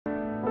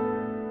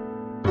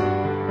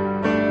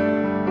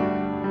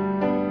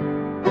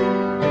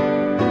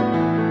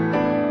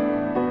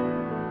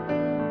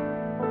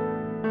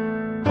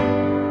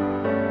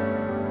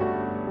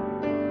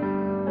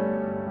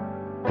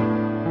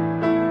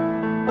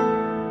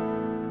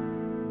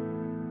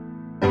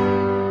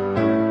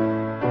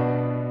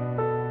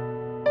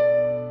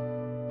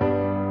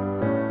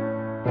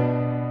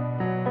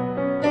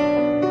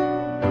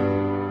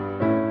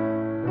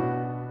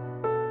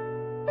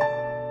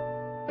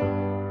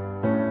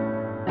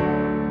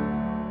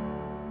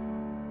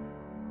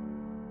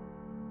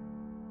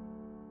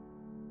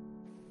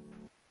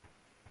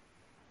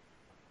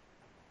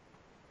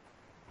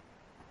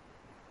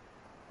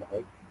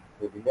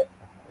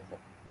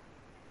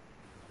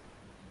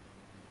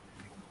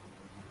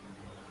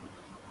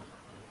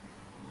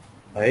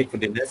Baik,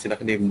 Bu Dinda,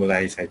 silakan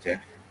dimulai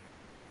saja.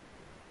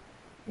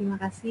 Terima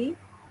kasih.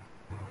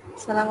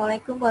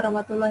 Assalamualaikum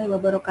warahmatullahi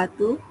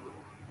wabarakatuh.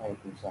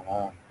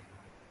 Waalaikumsalam.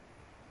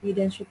 Puji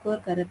dan syukur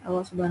kehadirat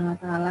Allah Subhanahu wa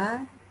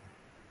taala.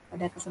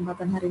 Pada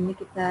kesempatan hari ini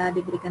kita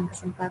diberikan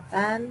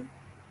kesempatan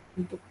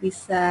untuk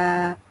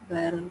bisa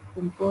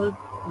berkumpul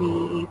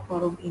di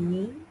forum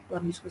ini,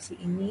 forum diskusi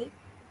ini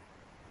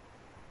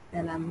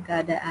dalam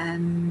keadaan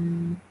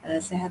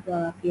sehat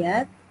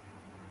walafiat.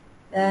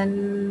 Dan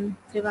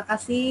terima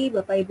kasih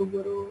Bapak Ibu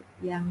guru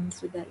yang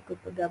sudah ikut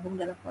bergabung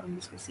dalam forum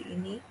diskusi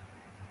ini.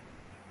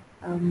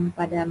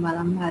 Pada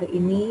malam hari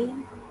ini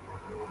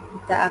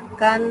kita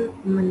akan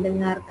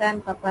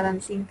mendengarkan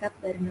paparan singkat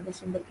dari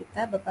narasumber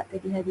kita, Bapak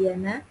Teddy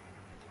Hadiana,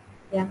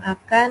 yang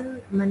akan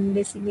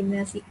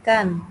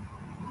mendesiminasikan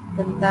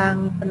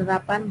tentang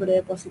penerapan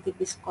budaya positif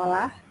di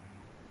sekolah.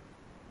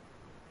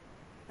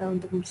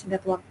 Untuk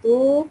mempersingkat waktu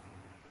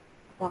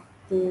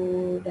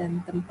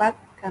dan tempat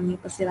kami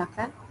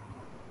persilakan.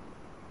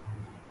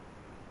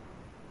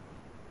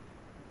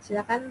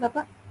 Silakan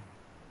Bapak.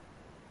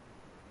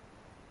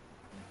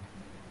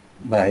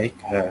 Baik,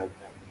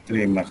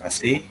 terima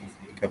kasih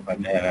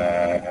kepada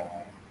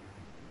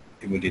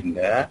Ibu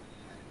Dinda.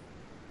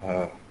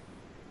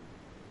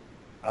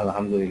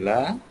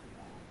 Alhamdulillah,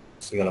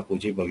 segala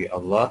puji bagi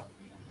Allah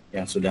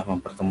yang sudah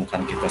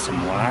mempertemukan kita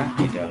semua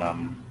di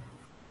dalam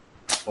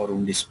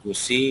forum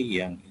diskusi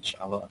yang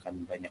insya Allah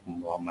akan banyak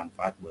membawa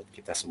manfaat buat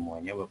kita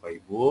semuanya, Bapak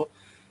Ibu.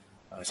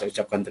 Saya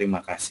ucapkan terima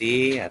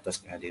kasih atas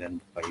kehadiran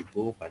Bapak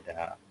Ibu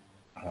pada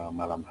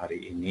malam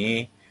hari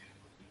ini,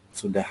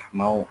 sudah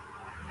mau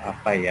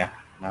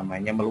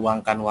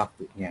meluangkan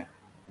waktunya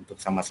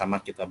untuk sama-sama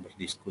kita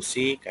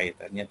berdiskusi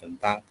kaitannya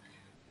tentang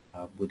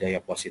budaya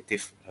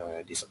positif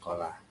di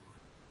sekolah.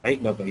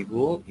 Baik Bapak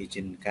Ibu,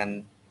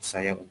 izinkan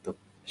saya untuk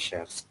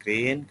share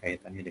screen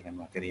kaitannya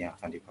dengan materi yang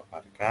akan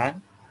dipaparkan.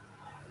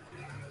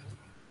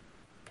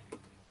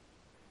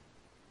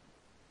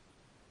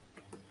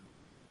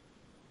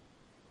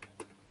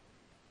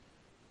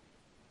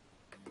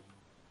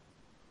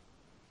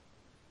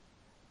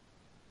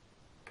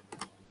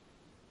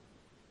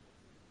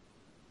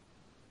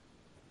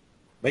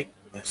 Baik,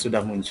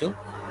 sudah muncul.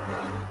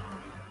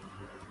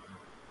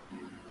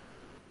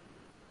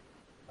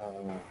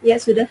 Ya,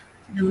 sudah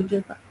muncul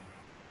Pak.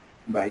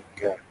 Baik,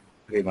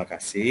 terima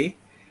kasih.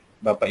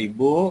 Bapak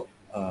Ibu,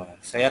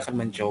 saya akan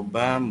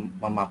mencoba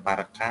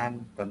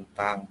memaparkan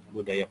tentang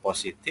budaya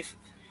positif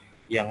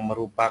yang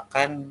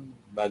merupakan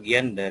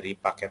bagian dari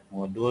paket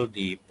modul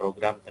di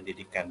program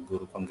pendidikan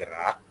guru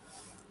penggerak,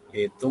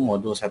 yaitu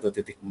modul 1.4.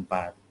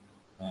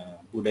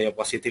 Budaya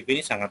positif ini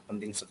sangat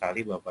penting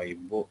sekali Bapak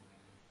Ibu,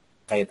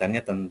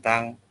 kaitannya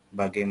tentang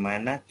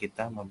bagaimana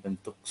kita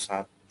membentuk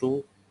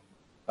satu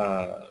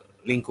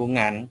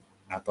lingkungan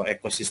atau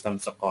ekosistem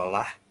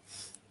sekolah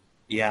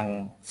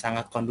yang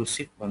sangat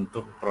kondusif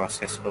untuk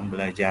proses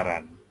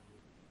pembelajaran.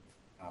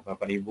 Nah,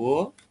 Bapak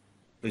Ibu,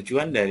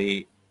 tujuan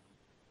dari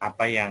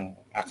apa yang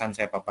akan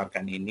saya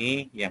paparkan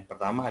ini, yang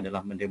pertama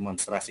adalah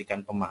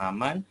mendemonstrasikan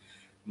pemahaman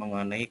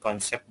mengenai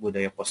konsep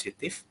budaya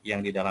positif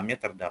yang di dalamnya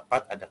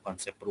terdapat ada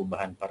konsep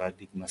perubahan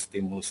paradigma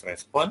stimulus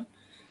respon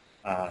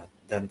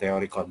dan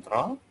teori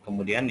kontrol.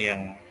 Kemudian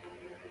yang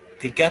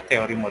tiga,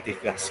 teori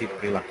motivasi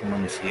perilaku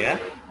manusia,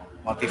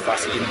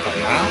 motivasi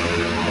internal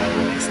dan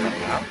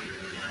eksternal,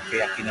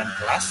 keyakinan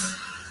kelas,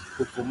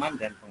 hukuman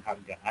dan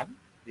penghargaan,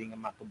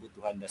 5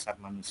 kebutuhan dasar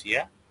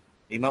manusia,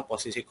 5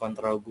 posisi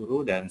kontrol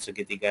guru, dan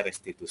segitiga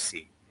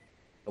restitusi.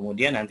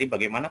 Kemudian nanti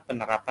bagaimana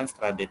penerapan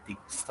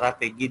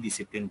strategi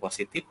disiplin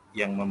positif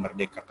yang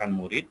memerdekakan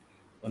murid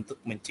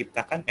untuk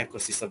menciptakan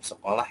ekosistem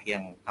sekolah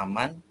yang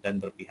aman dan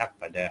berpihak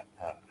pada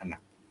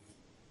anak.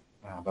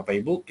 Nah, Bapak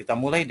Ibu, kita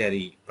mulai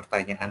dari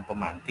pertanyaan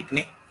pemantik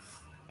nih.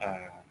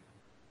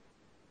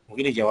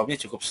 Mungkin dijawabnya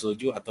cukup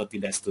setuju atau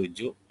tidak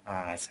setuju.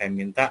 Saya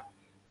minta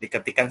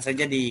diketikkan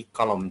saja di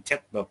kolom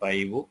chat Bapak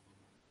Ibu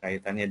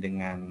kaitannya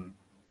dengan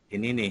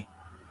ini nih,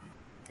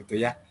 gitu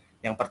ya.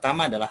 Yang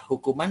pertama adalah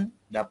hukuman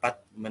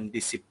dapat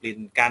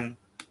mendisiplinkan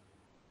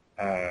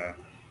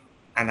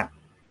anak.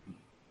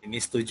 Ini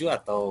setuju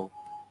atau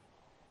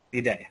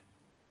tidak ya?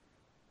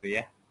 Gitu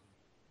ya.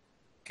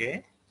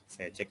 Oke,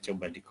 saya cek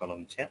coba di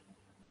kolom chat.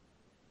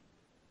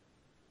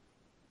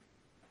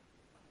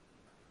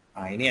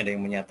 Ini ada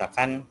yang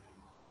menyatakan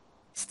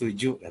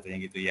setuju katanya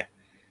gitu ya.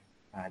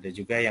 Ada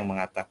juga yang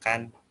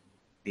mengatakan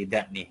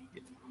tidak nih.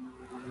 Gitu.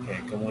 Oke,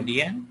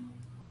 kemudian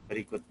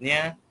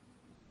berikutnya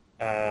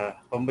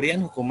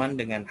pemberian hukuman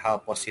dengan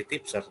hal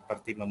positif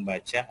seperti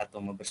membaca atau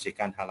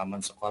membersihkan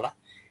halaman sekolah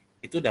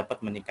itu dapat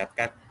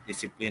meningkatkan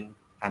disiplin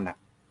anak.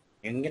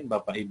 Mungkin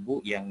Bapak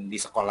Ibu yang di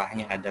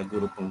sekolahnya ada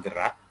guru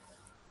penggerak,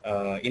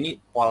 ini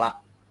pola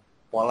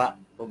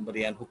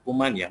pemberian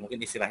hukuman ya, mungkin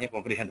istilahnya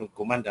pemberian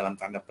hukuman dalam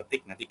tanda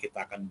petik, nanti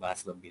kita akan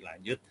bahas lebih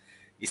lanjut.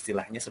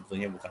 Istilahnya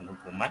sebetulnya bukan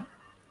hukuman.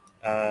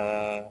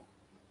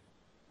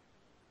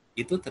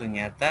 Itu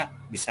ternyata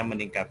bisa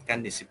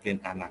meningkatkan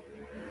disiplin anak.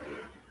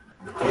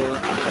 Betul,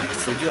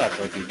 setuju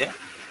atau tidak?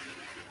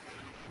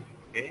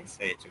 Oke,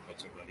 saya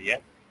coba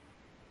lihat.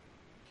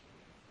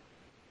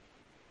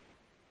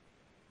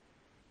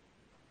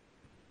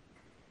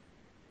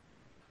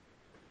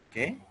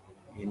 Oke,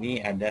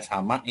 ini ada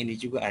sama, ini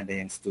juga ada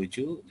yang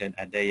setuju dan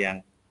ada yang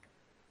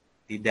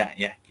tidak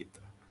ya gitu.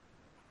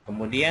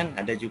 Kemudian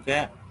ada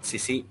juga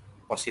sisi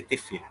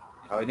positif ya.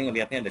 Kalau ini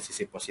ngelihatnya ada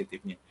sisi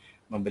positifnya.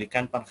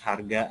 Memberikan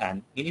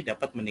penghargaan ini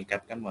dapat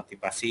meningkatkan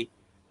motivasi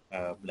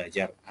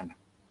belajar anak.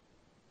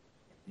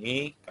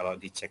 Ini kalau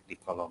dicek di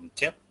kolom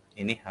chat,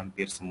 ini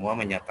hampir semua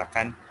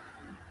menyatakan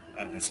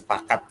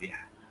sepakat ya.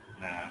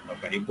 Nah,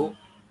 Bapak Ibu,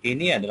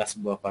 ini adalah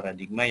sebuah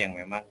paradigma yang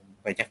memang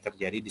banyak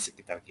terjadi di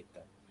sekitar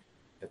kita.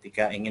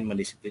 Ketika ingin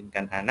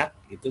mendisiplinkan anak,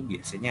 itu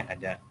biasanya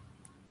ada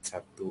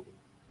satu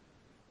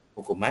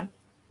hukuman,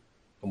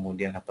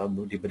 kemudian atau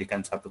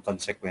diberikan satu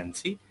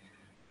konsekuensi,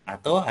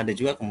 atau ada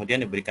juga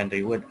kemudian diberikan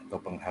reward atau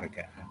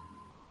penghargaan.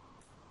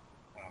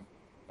 Nah,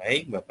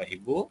 baik Bapak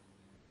Ibu,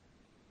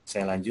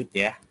 saya lanjut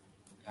ya.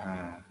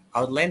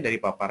 Outline dari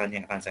paparan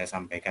yang akan saya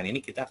sampaikan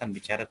ini, kita akan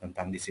bicara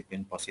tentang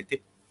disiplin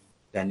positif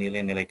dan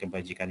nilai-nilai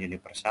kebajikan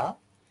universal.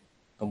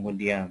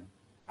 Kemudian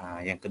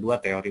yang kedua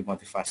teori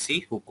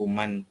motivasi,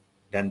 hukuman,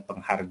 dan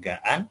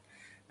penghargaan.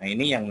 Nah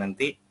ini yang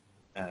nanti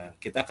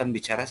kita akan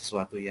bicara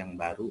sesuatu yang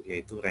baru,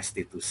 yaitu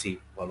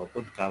restitusi.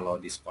 Walaupun kalau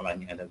di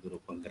sekolahnya ada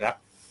guru penggerak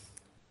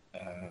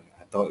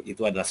atau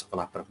itu adalah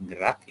sekolah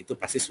penggerak, itu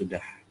pasti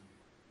sudah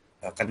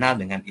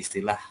kenal dengan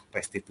istilah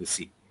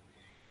restitusi.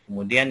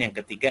 Kemudian yang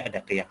ketiga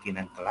ada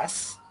keyakinan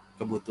kelas,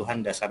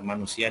 kebutuhan dasar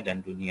manusia dan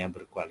dunia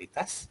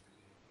berkualitas.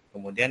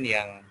 Kemudian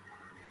yang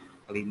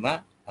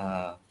kelima,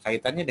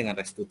 kaitannya dengan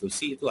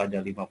restitusi itu ada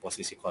 5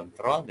 posisi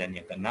kontrol, dan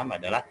yang keenam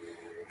adalah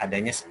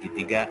adanya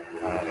segitiga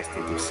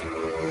restitusi.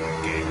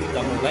 Oke,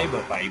 kita mulai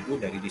Bapak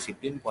Ibu dari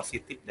disiplin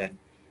positif dan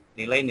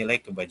nilai-nilai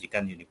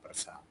kebajikan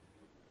universal.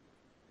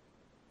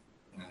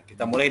 Nah,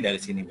 kita mulai dari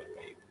sini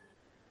Bapak Ibu.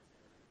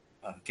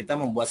 Kita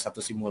membuat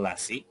satu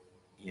simulasi,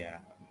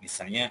 ya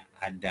misalnya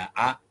ada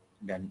A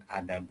dan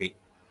ada B,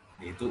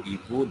 yaitu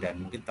ibu dan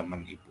mungkin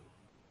teman ibu.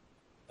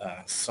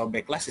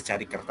 Sobeklah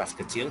secari kertas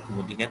kecil,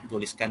 kemudian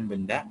tuliskan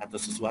benda atau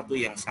sesuatu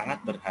yang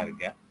sangat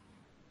berharga,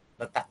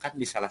 letakkan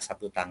di salah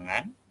satu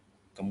tangan,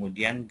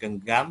 kemudian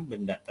genggam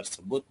benda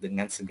tersebut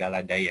dengan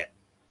segala daya.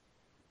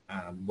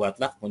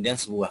 Buatlah kemudian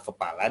sebuah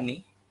kepala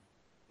nih,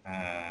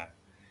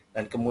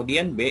 dan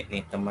kemudian B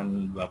nih,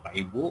 teman Bapak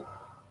Ibu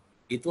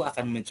itu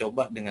akan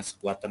mencoba dengan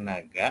sekuat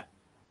tenaga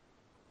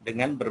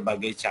dengan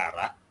berbagai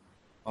cara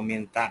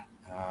meminta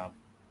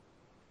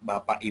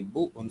Bapak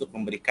Ibu untuk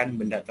memberikan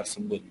benda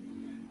tersebut.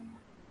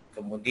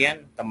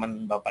 Kemudian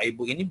teman Bapak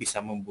Ibu ini bisa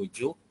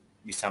membujuk,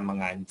 bisa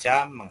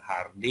mengancam,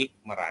 menghardik,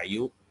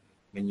 merayu,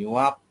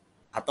 menyuap,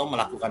 atau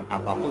melakukan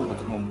apapun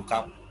untuk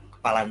membuka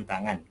kepalan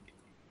tangan.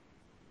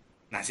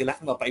 Nah,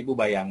 silahkan Bapak Ibu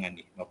bayangkan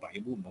nih, Bapak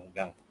Ibu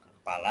memegang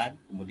kepalan,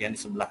 kemudian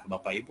di sebelah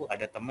Bapak Ibu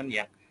ada teman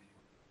yang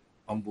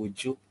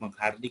membujuk,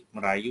 menghardik,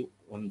 merayu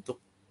untuk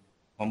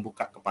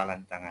membuka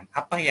kepalan tangan.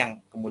 Apa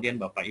yang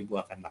kemudian Bapak Ibu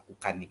akan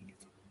lakukan nih?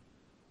 Gitu.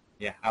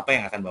 Ya, apa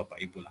yang akan Bapak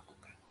Ibu lakukan?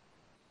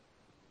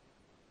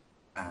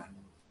 Nah,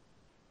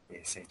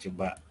 saya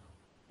coba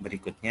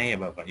berikutnya ya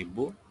Bapak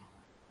Ibu.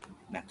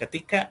 Nah,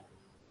 ketika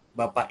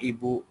Bapak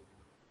Ibu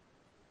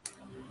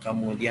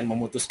kemudian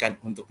memutuskan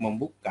untuk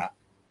membuka,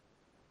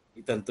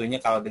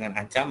 tentunya kalau dengan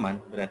ancaman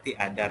berarti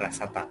ada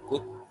rasa takut,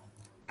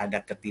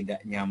 ada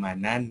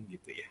ketidaknyamanan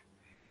gitu ya.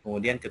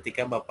 Kemudian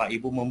ketika Bapak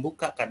Ibu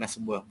membuka karena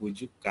sebuah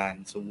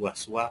bujukan, sebuah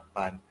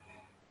suapan,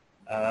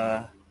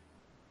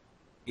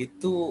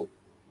 itu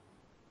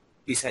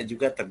bisa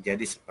juga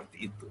terjadi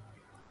seperti itu.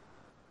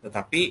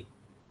 Tetapi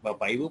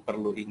Bapak Ibu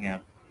perlu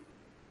ingat,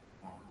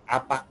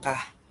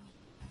 apakah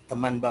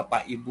teman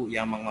Bapak Ibu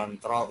yang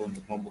mengontrol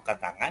untuk membuka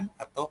tangan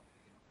atau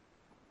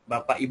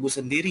Bapak Ibu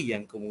sendiri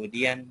yang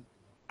kemudian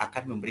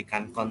akan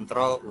memberikan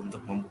kontrol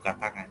untuk membuka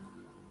tangan.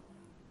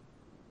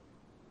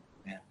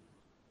 Ya.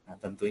 Nah,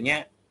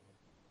 tentunya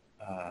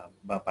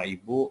Bapak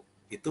Ibu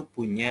itu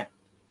punya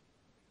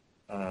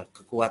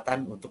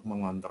kekuatan untuk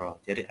mengontrol.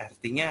 Jadi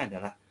artinya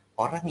adalah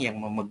orang yang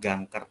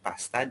memegang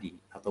kertas tadi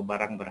atau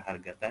barang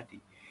berharga tadi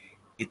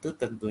itu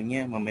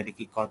tentunya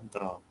memiliki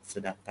kontrol,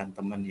 sedangkan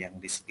teman yang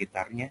di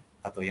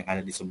sekitarnya atau yang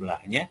ada di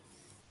sebelahnya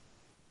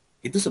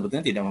itu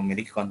sebetulnya tidak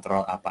memiliki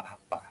kontrol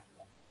apa-apa.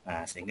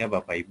 Nah, sehingga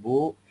Bapak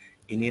Ibu,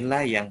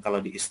 inilah yang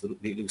kalau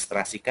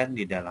diilustrasikan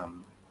di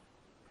dalam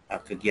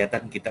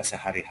kegiatan kita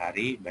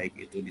sehari-hari,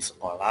 baik itu di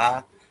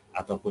sekolah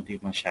ataupun di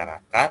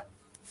masyarakat,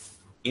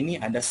 ini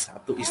ada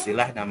satu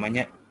istilah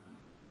namanya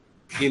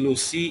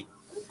ilusi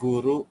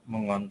guru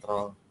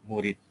mengontrol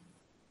murid.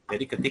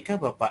 Jadi ketika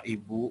Bapak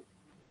Ibu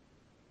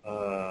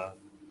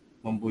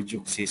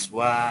membujuk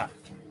siswa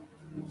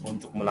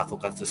untuk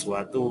melakukan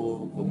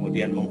sesuatu,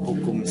 kemudian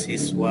menghukum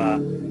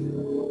siswa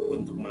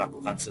untuk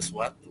melakukan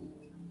sesuatu,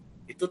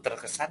 itu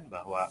terkesan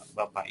bahwa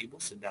Bapak Ibu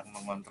sedang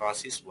mengontrol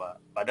siswa,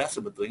 padahal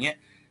sebetulnya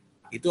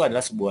itu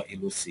adalah sebuah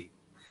ilusi.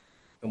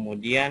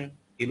 Kemudian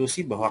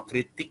ilusi bahwa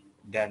kritik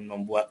dan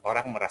membuat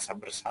orang merasa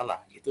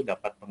bersalah itu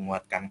dapat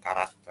menguatkan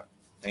karakter.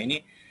 Nah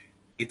ini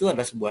itu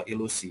adalah sebuah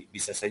ilusi.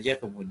 Bisa saja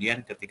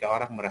kemudian ketika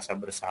orang merasa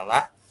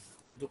bersalah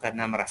itu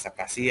karena merasa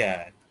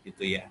kasihan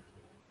gitu ya.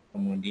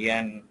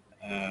 Kemudian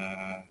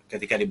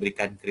ketika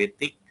diberikan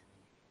kritik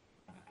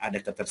ada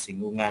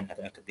ketersinggungan,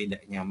 ada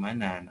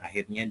ketidaknyamanan,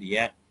 akhirnya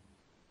dia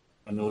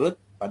menurut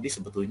tadi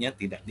sebetulnya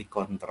tidak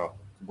dikontrol.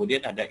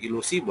 Kemudian ada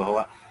ilusi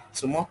bahwa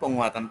semua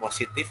penguatan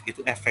positif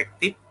itu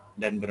efektif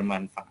dan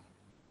bermanfaat.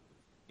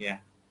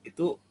 Ya,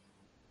 itu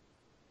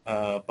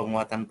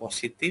penguatan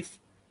positif,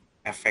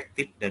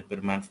 efektif dan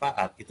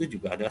bermanfaat itu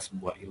juga adalah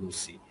sebuah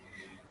ilusi.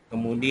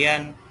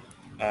 Kemudian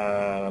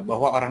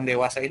bahwa orang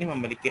dewasa ini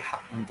memiliki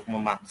hak untuk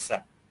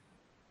memaksa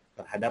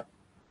terhadap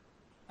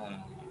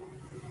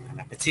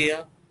anak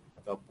kecil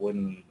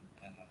ataupun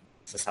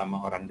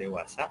sesama orang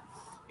dewasa,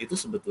 itu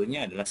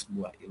sebetulnya adalah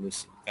sebuah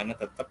ilusi, karena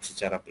tetap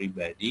secara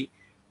pribadi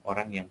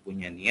orang yang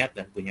punya niat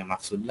dan punya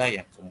maksudlah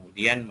yang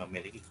kemudian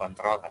memiliki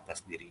kontrol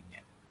atas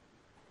dirinya.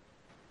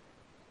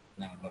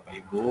 Nah, Bapak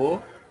Ibu,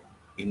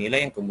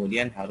 inilah yang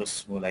kemudian harus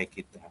mulai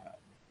kita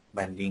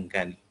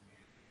bandingkan.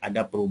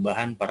 Ada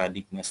perubahan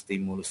paradigma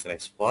stimulus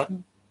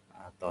respon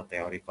atau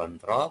teori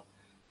kontrol.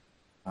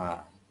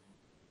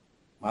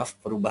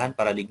 Perubahan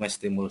paradigma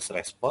stimulus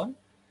respon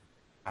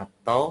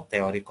atau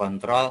teori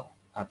kontrol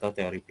atau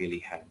teori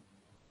pilihan.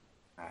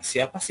 Nah,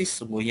 siapa sih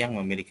sesungguhnya yang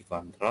memiliki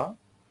kontrol?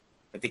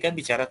 Ketika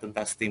bicara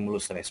tentang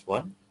stimulus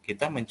respon,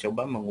 kita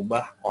mencoba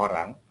mengubah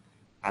orang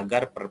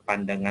agar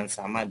berpandangan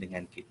sama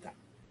dengan kita.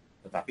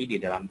 Tetapi di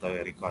dalam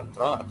teori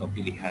kontrol atau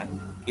pilihan,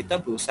 kita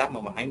berusaha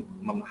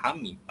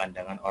memahami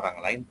pandangan orang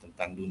lain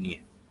tentang dunia.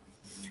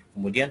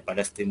 Kemudian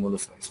pada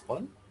stimulus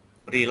respon,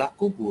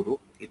 perilaku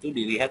buruk itu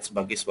dilihat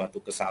sebagai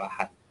suatu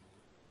kesalahan.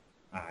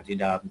 Nah, di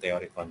dalam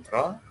teori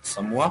kontrol,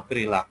 semua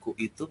perilaku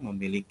itu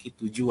memiliki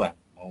tujuan.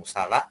 Mau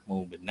salah,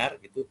 mau benar,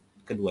 itu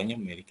keduanya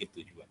memiliki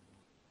tujuan.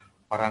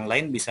 Orang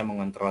lain bisa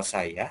mengontrol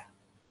saya,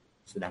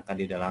 sedangkan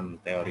di dalam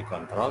teori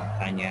kontrol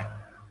hanya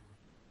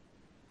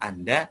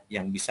Anda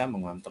yang bisa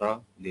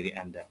mengontrol diri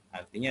Anda.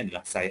 Artinya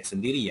adalah saya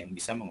sendiri yang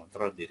bisa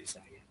mengontrol diri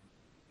saya.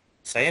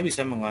 Saya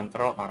bisa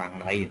mengontrol orang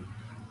lain.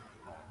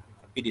 Nah,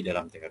 tapi di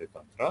dalam teori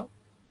kontrol,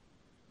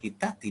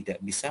 kita tidak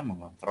bisa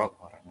mengontrol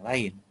orang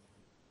lain.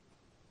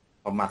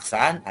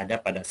 Pemaksaan ada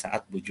pada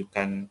saat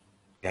bujukan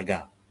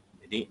gagal.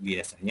 Jadi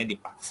biasanya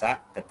dipaksa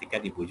ketika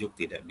dibujuk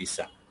tidak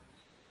bisa.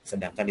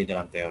 Sedangkan di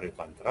dalam teori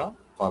kontrol,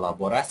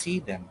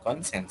 kolaborasi dan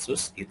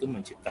konsensus itu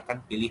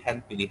menciptakan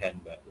pilihan-pilihan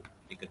baru.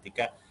 Jadi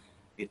ketika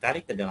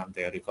ditarik ke dalam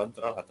teori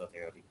kontrol atau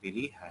teori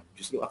pilihan,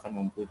 justru akan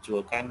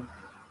memunculkan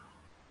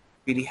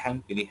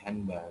pilihan-pilihan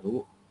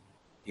baru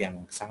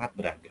yang sangat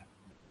beragam.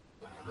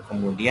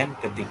 Kemudian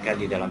ketika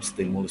di dalam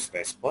stimulus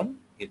respon,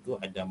 itu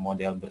ada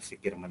model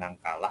berpikir menang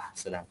kalah,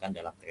 sedangkan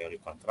dalam teori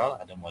kontrol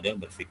ada model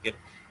berpikir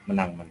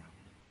menang-menang.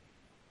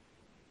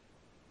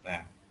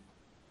 Nah,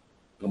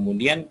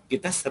 kemudian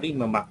kita sering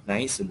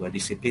memaknai sebuah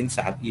disiplin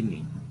saat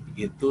ini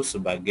itu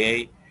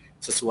sebagai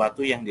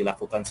sesuatu yang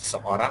dilakukan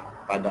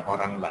seseorang pada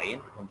orang lain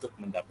untuk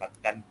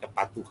mendapatkan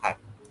kepatuhan.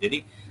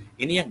 Jadi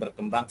ini yang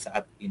berkembang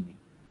saat ini,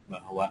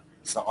 bahwa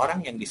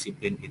seorang yang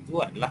disiplin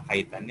itu adalah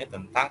kaitannya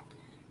tentang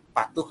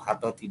patuh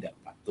atau tidak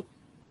patuh.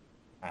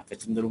 Nah,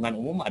 kecenderungan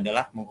umum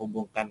adalah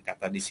menghubungkan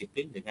kata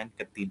disiplin dengan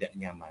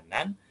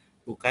ketidaknyamanan,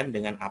 bukan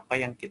dengan apa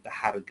yang kita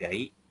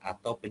hargai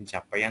atau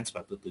pencapaian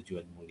suatu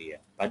tujuan mulia.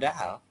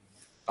 Padahal,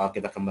 kalau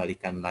kita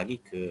kembalikan lagi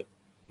ke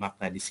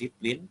makna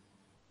disiplin,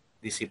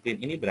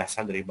 disiplin ini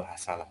berasal dari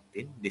bahasa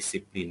Latin,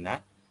 disiplina,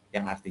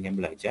 yang artinya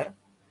belajar.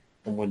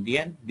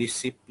 Kemudian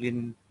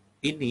disiplin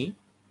ini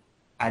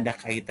ada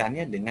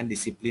kaitannya dengan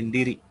disiplin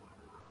diri,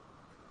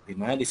 di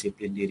mana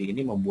disiplin diri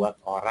ini membuat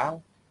orang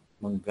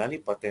menggali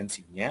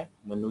potensinya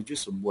menuju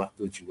sebuah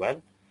tujuan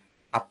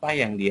apa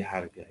yang dia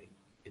hargai.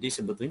 Jadi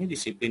sebetulnya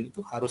disiplin itu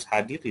harus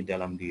hadir di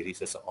dalam diri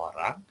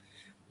seseorang,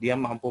 dia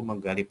mampu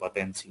menggali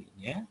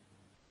potensinya,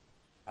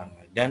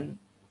 dan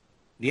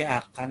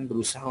dia akan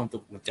berusaha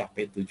untuk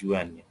mencapai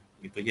tujuannya.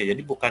 Gitu ya.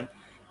 Jadi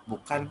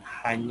bukan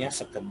hanya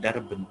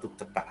sekedar bentuk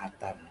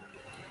ketaatan.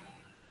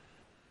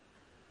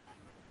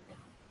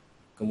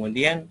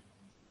 Kemudian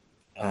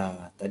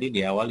tadi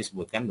di awal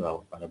disebutkan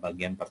bahwa pada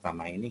bagian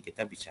pertama ini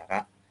kita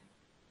bicara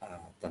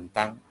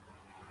tentang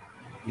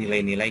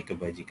nilai-nilai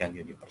kebajikan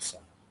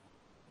universal.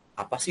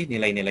 Apa sih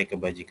nilai-nilai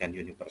kebajikan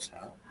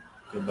universal?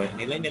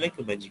 Nilai-nilai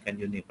kebajikan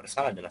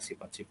universal adalah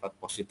sifat-sifat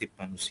positif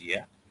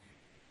manusia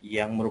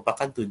yang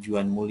merupakan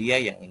tujuan mulia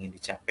yang ingin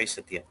dicapai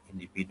setiap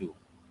individu,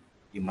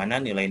 di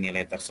mana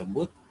nilai-nilai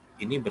tersebut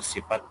ini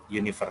bersifat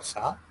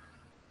universal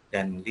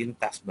dan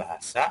lintas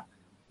bahasa,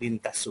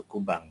 lintas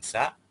suku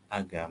bangsa,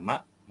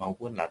 agama,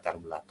 maupun latar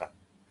belakang.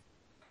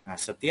 Nah,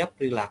 setiap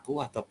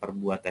perilaku atau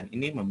perbuatan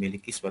ini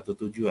memiliki suatu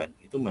tujuan.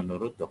 Itu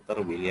menurut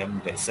Dr.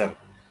 William Glasser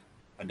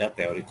pada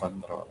teori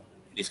kontrol.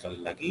 Jadi sekali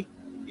lagi,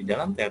 di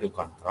dalam teori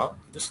kontrol,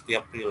 itu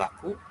setiap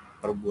perilaku,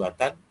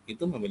 perbuatan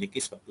itu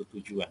memiliki suatu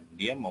tujuan.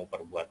 Dia mau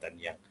perbuatan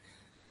yang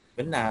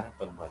benar,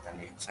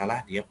 perbuatan yang salah,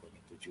 dia punya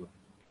tujuan.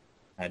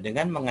 Nah,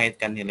 dengan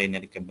mengaitkan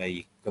nilai-nilai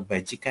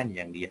kebajikan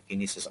yang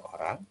diyakini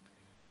seseorang,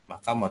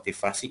 maka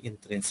motivasi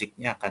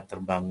intrinsiknya akan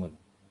terbangun.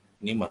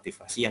 Ini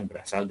motivasi yang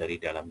berasal dari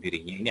dalam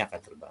dirinya ini akan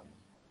terbangun.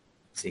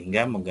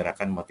 Sehingga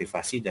menggerakkan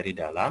motivasi dari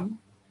dalam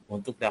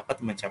untuk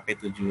dapat mencapai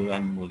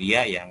tujuan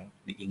mulia yang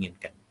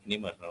diinginkan.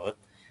 Ini menurut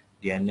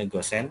Diane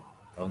Gosen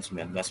tahun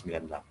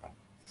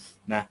 1998.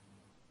 Nah,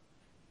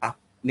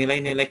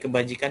 nilai-nilai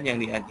kebajikan yang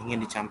ingin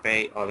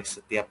dicapai oleh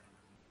setiap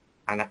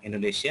anak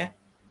Indonesia,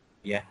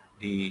 ya,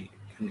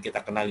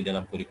 kita kenal di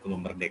dalam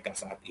kurikulum Merdeka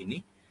saat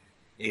ini,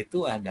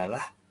 yaitu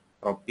adalah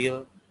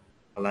profil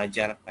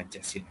pelajar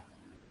Pancasila.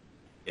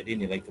 Jadi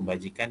nilai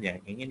kebajikan yang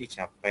ingin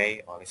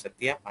dicapai oleh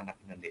setiap anak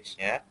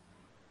Indonesia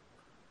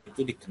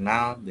itu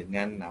dikenal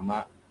dengan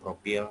nama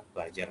profil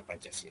pelajar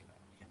Pancasila.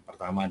 Yang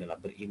pertama adalah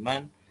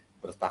beriman,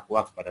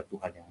 bertakwa kepada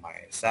Tuhan Yang Maha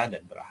Esa,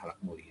 dan berakhlak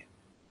mulia.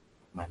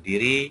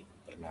 Mandiri,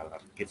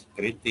 bernalar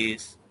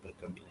kritis,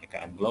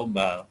 berkebinekaan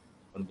global,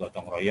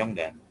 bergotong royong,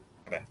 dan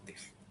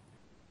kreatif.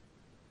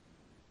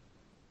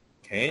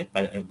 Oke,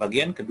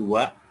 bagian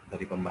kedua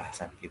dari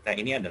pembahasan kita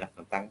ini adalah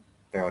tentang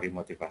teori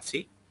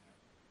motivasi,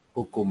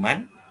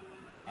 hukuman,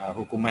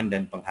 hukuman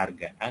dan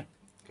penghargaan,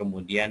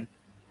 kemudian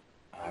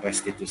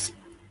restitusi.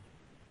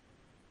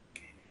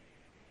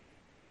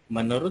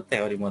 Menurut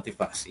teori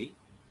motivasi,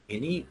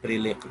 ini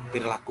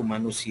perilaku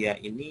manusia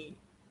ini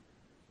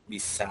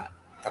bisa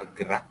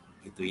tergerak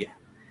gitu ya,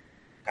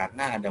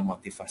 karena ada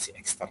motivasi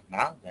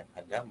eksternal dan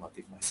ada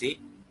motivasi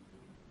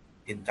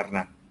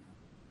internal.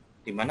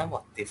 Di mana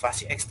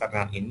motivasi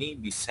eksternal ini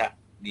bisa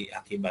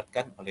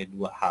diakibatkan oleh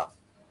dua hal.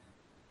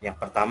 Yang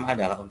pertama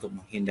adalah untuk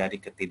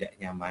menghindari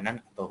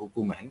ketidaknyamanan atau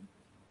hukuman.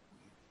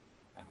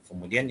 Nah,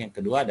 kemudian yang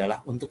kedua adalah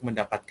untuk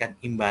mendapatkan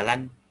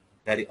imbalan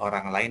dari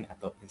orang lain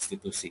atau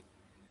institusi.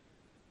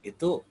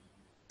 Itu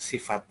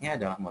sifatnya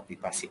adalah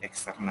motivasi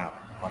eksternal.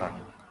 Orang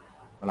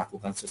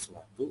melakukan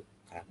sesuatu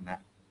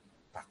karena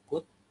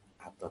takut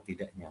atau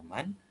tidak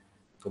nyaman,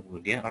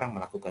 kemudian orang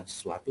melakukan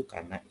sesuatu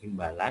karena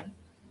imbalan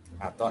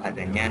atau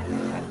adanya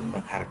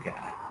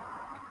penghargaan.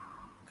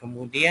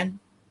 Kemudian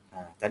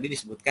tadi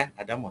disebutkan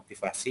ada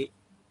motivasi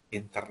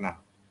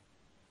internal,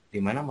 di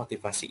mana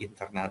motivasi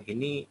internal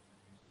ini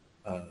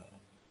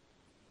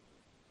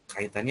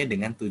kaitannya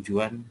dengan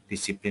tujuan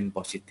disiplin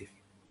positif,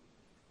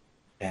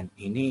 dan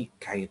ini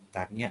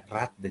kaitannya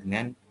erat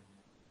dengan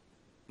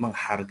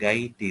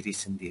menghargai diri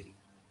sendiri.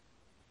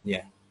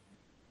 Ya,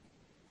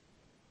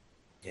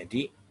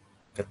 jadi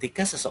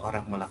ketika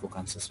seseorang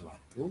melakukan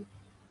sesuatu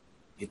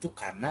itu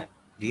karena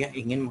dia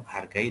ingin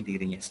menghargai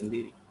dirinya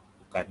sendiri,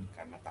 bukan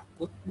karena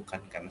takut,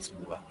 bukan karena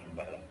sebuah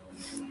imbalan.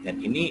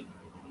 Dan ini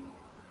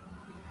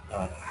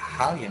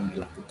hal yang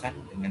dilakukan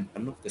dengan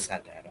penuh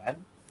kesadaran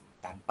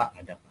tanpa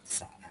ada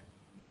paksaan.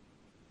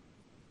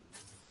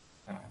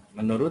 Nah,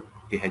 menurut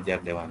Ki Hajar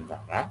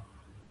Dewantara,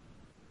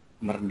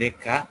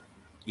 merdeka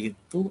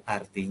itu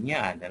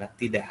artinya adalah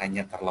tidak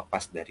hanya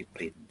terlepas dari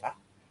perintah,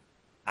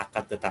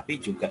 akan tetapi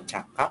juga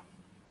cakap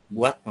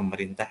buat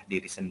memerintah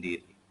diri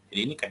sendiri. Jadi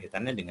ini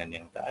kaitannya dengan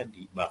yang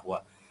tadi,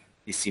 bahwa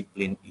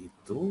disiplin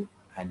itu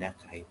ada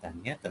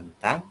kaitannya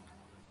tentang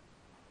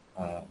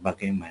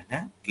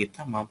bagaimana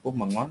kita mampu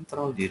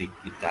mengontrol diri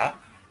kita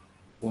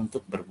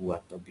untuk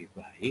berbuat lebih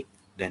baik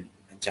dan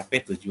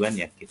mencapai tujuan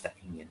yang kita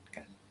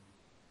inginkan.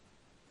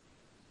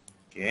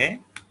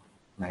 Oke,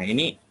 nah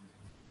ini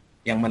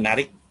yang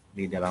menarik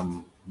di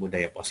dalam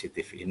budaya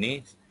positif ini,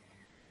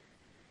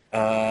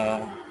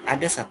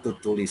 ada satu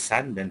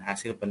tulisan dan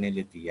hasil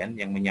penelitian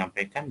yang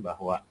menyampaikan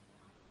bahwa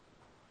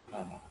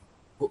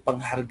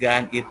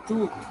penghargaan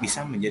itu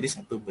bisa menjadi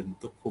satu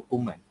bentuk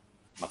hukuman.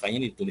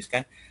 Makanya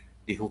dituliskan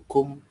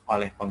dihukum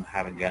oleh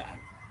penghargaan.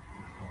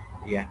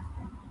 Ya,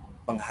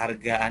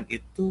 penghargaan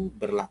itu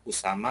berlaku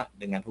sama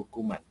dengan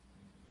hukuman.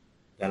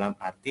 Dalam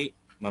arti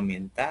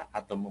meminta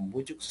atau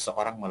membujuk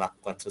seseorang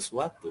melakukan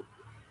sesuatu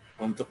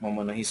untuk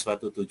memenuhi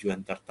suatu tujuan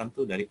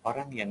tertentu dari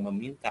orang yang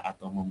meminta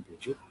atau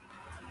membujuk,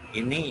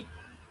 ini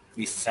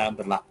bisa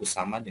berlaku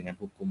sama dengan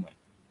hukuman.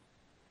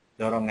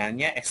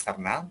 Dorongannya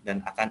eksternal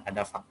dan akan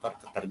ada faktor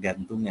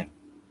ketergantungan.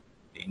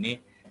 Ini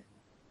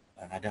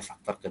ada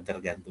faktor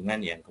ketergantungan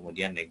yang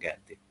kemudian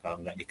negatif. Kalau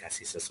nggak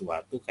dikasih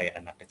sesuatu,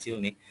 kayak anak kecil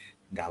nih,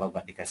 kalau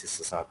nggak dikasih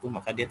sesuatu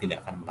maka dia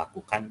tidak akan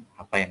melakukan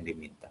apa yang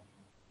diminta.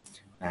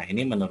 Nah,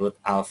 ini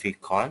menurut Alfie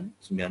Kohn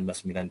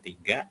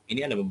 1993,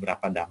 ini ada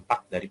beberapa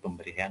dampak dari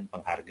pemberian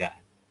penghargaan.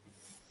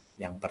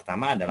 Yang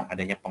pertama adalah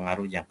adanya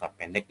pengaruh jangka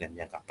pendek dan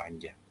jangka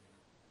panjang.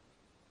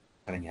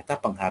 Ternyata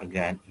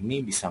penghargaan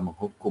ini bisa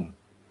menghukum.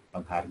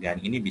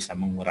 Penghargaan ini bisa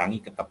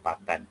mengurangi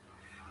ketepatan.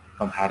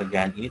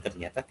 Penghargaan ini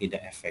ternyata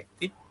tidak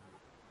efektif.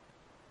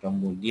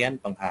 Kemudian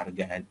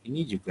penghargaan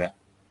ini juga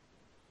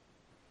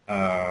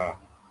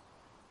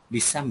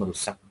bisa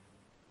merusak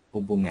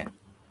hubungan.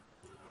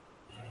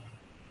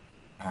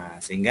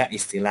 Nah, sehingga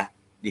istilah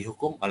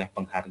dihukum oleh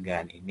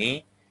penghargaan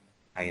ini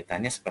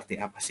kaitannya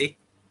seperti apa sih?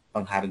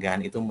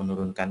 Penghargaan itu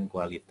menurunkan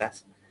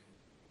kualitas.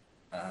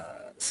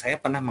 Saya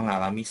pernah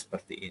mengalami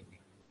seperti ini.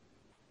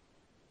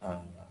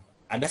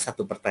 Ada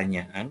satu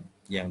pertanyaan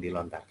yang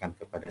dilontarkan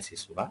kepada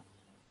siswa,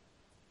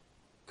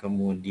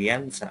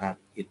 kemudian saat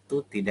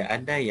itu tidak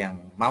ada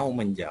yang mau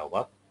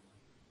menjawab.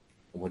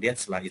 Kemudian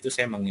setelah itu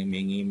saya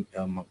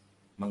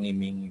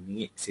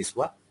mengiming-imingi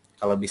siswa,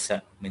 kalau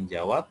bisa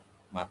menjawab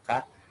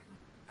maka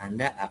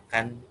Anda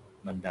akan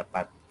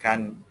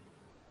mendapatkan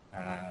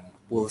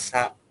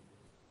pulsa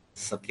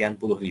sekian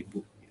puluh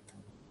ribu.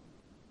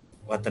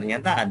 wah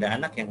ternyata ada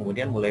anak yang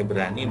kemudian mulai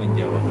berani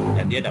menjawab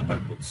dan dia dapat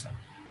pulsa.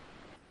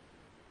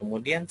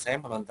 Kemudian saya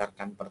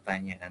melontarkan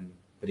pertanyaan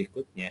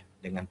berikutnya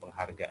dengan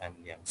penghargaan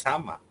yang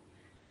sama.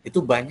 Itu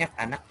banyak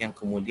anak yang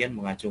kemudian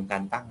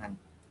mengacungkan tangan.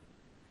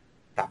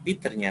 Tapi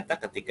ternyata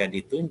ketika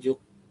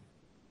ditunjuk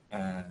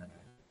eh,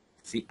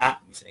 si A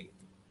misalnya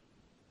gitu,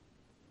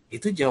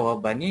 itu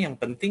jawabannya yang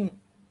penting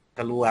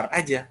keluar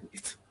aja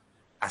gitu.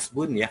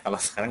 Asbun ya kalau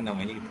sekarang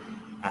namanya gitu.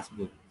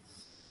 Asbun.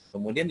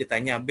 Kemudian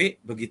ditanya B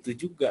begitu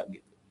juga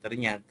gitu.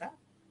 Ternyata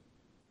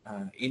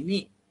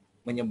ini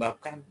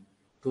menyebabkan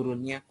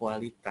turunnya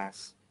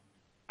kualitas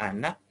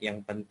anak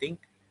yang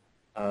penting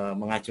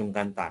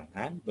mengacungkan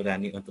tangan,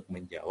 berani untuk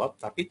menjawab,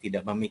 tapi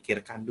tidak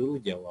memikirkan dulu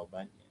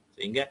jawabannya.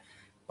 Sehingga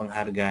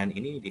penghargaan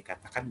ini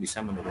dikatakan bisa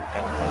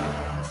menurunkan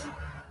kualitas.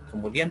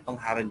 Kemudian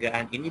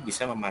penghargaan ini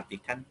bisa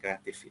mematikan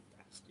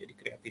kreativitas. Jadi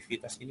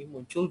kreativitas ini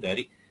muncul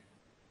dari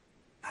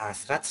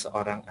hasrat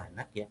seorang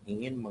anak yang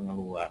ingin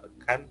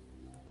mengeluarkan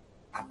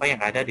apa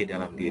yang ada di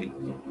dalam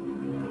dirinya.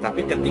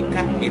 Tapi ketika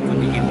itu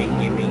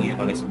diiming-imingi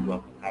oleh sebuah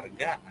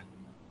penghargaan,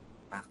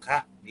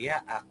 maka dia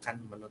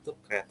akan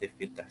menutup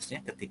kreativitasnya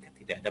ketika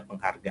tidak ada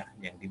penghargaan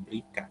yang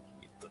diberikan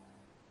gitu.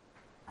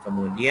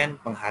 Kemudian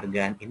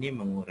penghargaan ini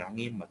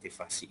mengurangi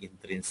motivasi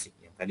intrinsik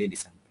yang tadi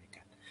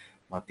disampaikan.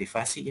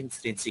 Motivasi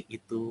intrinsik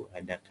itu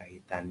ada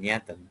kaitannya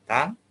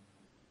tentang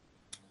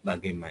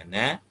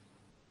bagaimana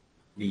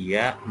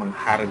dia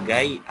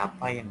menghargai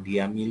apa yang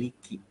dia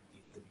miliki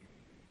gitu.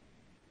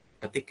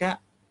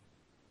 Ketika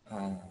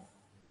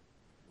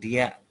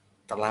dia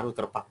terlalu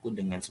terpaku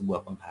dengan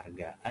sebuah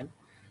penghargaan,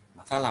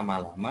 maka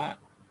lama-lama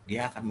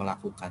dia akan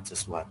melakukan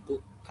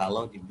sesuatu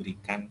kalau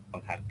diberikan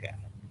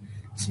penghargaan,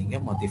 sehingga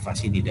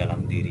motivasi di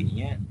dalam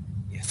dirinya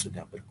ya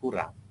sudah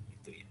berkurang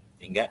gitu ya,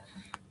 sehingga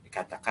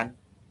dikatakan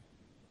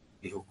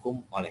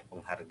dihukum oleh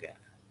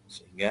penghargaan.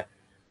 Sehingga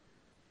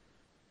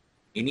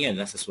ini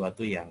adalah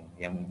sesuatu yang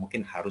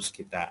mungkin harus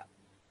kita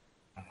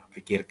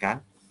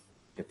pikirkan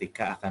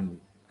ketika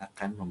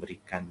akan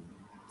memberikan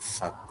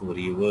satu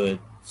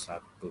reward,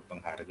 satu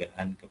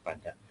penghargaan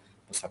kepada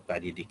peserta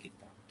didik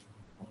kita.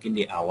 Mungkin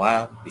di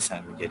awal bisa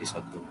menjadi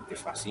suatu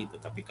motivasi,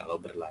 tetapi kalau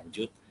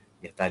berlanjut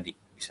ya tadi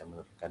bisa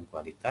menurunkan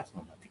kualitas,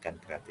 mematikan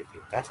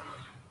kreativitas,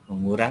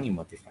 mengurangi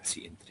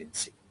motivasi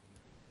intrinsik.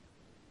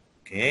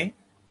 Oke,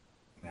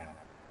 nah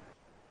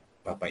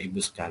Bapak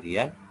Ibu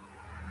sekalian,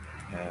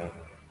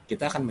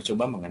 kita akan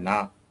mencoba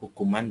mengenal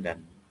hukuman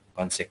dan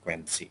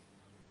konsekuensi.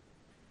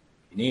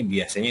 Ini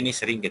biasanya ini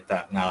sering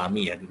kita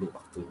ngalami ya dulu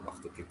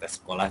waktu kita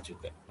sekolah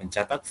juga.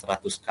 Mencatat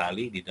 100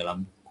 kali di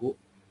dalam buku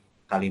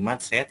kalimat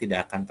saya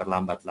tidak akan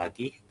terlambat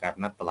lagi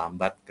karena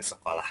terlambat ke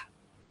sekolah.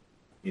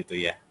 Gitu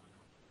ya.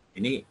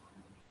 Ini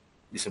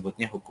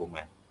disebutnya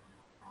hukuman.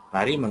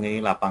 Lari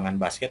mengelilingi lapangan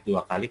basket 2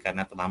 kali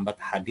karena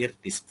terlambat hadir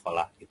di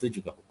sekolah. Itu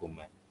juga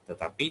hukuman.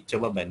 Tetapi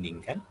coba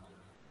bandingkan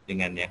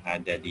dengan yang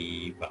ada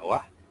di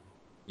bawah.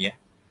 Ya.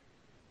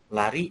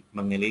 Lari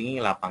mengelilingi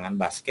lapangan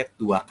basket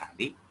 2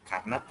 kali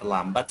karena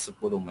terlambat 10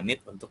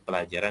 menit untuk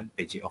pelajaran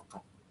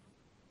PJOK.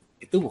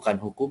 Itu bukan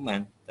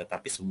hukuman,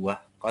 tetapi sebuah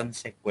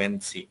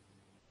konsekuensi.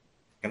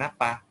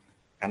 Kenapa?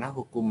 Karena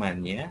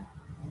hukumannya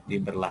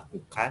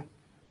diberlakukan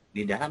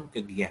di dalam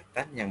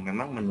kegiatan yang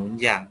memang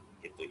menunjang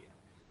gitu ya.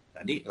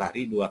 Tadi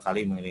lari 2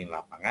 kali mengelilingi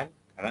lapangan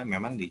karena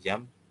memang di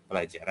jam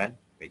pelajaran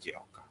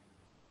PJOK.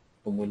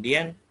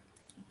 Kemudian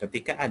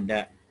ketika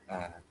ada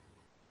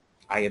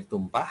air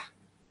tumpah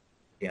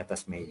di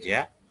atas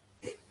meja,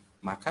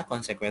 maka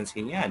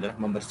konsekuensinya adalah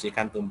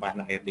membersihkan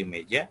tumpahan air di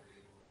meja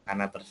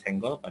karena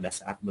tersenggol pada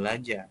saat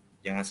belajar.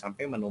 Jangan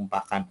sampai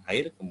menumpahkan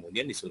air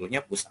kemudian disuruhnya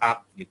push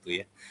up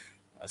gitu ya,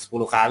 10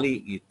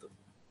 kali gitu.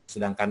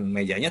 Sedangkan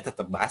mejanya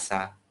tetap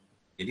basah.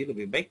 Jadi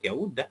lebih baik ya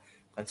udah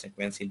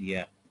konsekuensi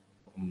dia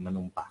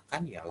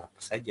menumpahkan ya lapar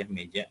saja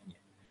mejanya.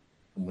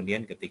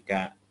 Kemudian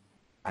ketika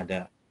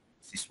ada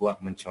siswa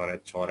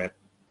mencoret-coret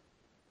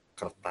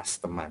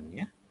kertas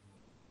temannya,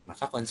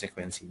 maka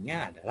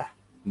konsekuensinya adalah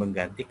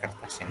mengganti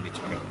kertas yang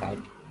dicoret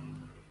tadi.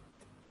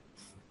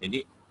 Jadi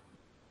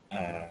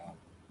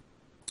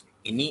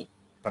ini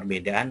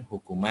perbedaan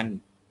hukuman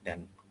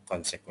dan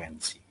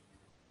konsekuensi.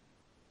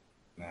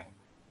 Nah,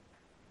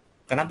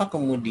 kenapa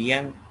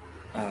kemudian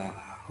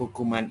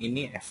hukuman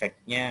ini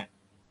efeknya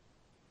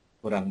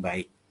kurang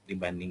baik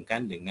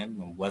dibandingkan dengan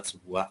membuat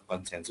sebuah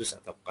konsensus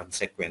atau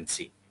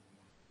konsekuensi?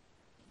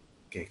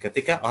 Oke,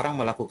 ketika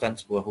orang melakukan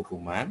sebuah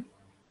hukuman,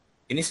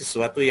 ini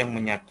sesuatu yang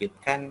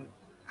menyakitkan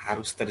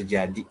harus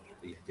terjadi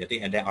gitu ya.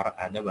 Jadi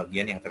ada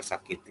bagian yang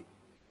tersakiti.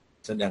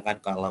 Sedangkan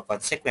kalau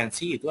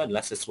konsekuensi itu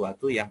adalah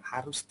sesuatu yang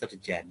harus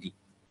terjadi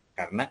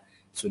karena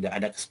sudah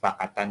ada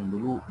kesepakatan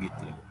dulu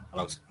gitu.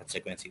 Kalau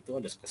konsekuensi itu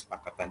ada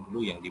kesepakatan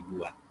dulu yang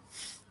dibuat.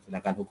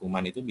 Sedangkan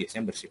hukuman itu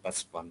biasanya bersifat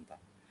spontan.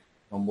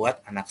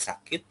 Membuat anak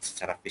sakit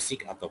secara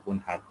fisik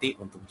ataupun hati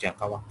untuk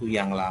jangka waktu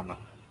yang lama.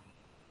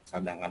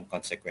 Sedangkan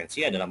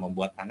konsekuensi adalah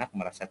membuat anak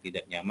merasa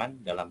tidak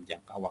nyaman dalam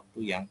jangka waktu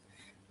yang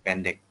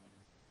pendek.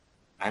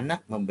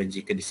 Anak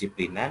membenci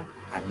kedisiplinan,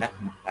 anak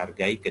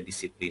menghargai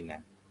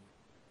kedisiplinan.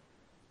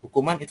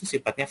 hukuman itu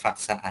sifatnya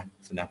paksaan,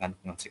 sedangkan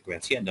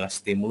konsekuensi adalah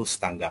stimulus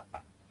tanggapan.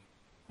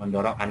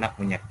 Mendorong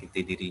anak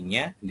menyakiti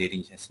dirinya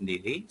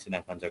sendiri,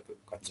 sedangkan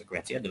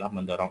konsekuensi adalah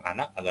mendorong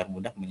anak agar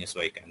mudah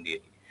menyesuaikan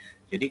diri.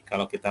 Jadi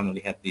kalau kita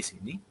melihat di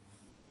sini,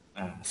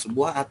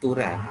 sebuah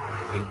aturan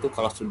itu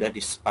kalau sudah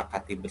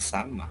disepakati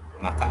bersama,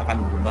 maka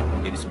akan berubah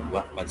menjadi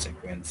sebuah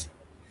konsekuensi.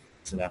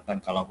 Sedangkan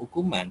kalau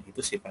hukuman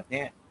itu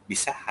sifatnya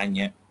bisa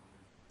hanya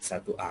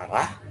satu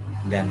arah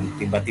dan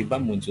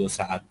tiba-tiba muncul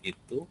saat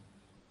itu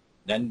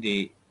dan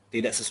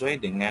tidak sesuai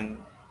dengan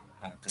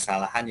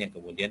kesalahan yang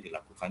kemudian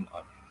dilakukan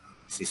oleh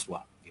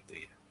siswa gitu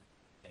ya.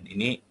 Dan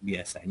ini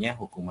biasanya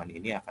hukuman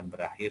ini akan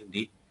berakhir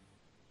di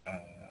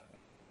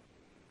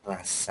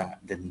rasa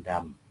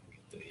dendam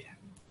gitu ya.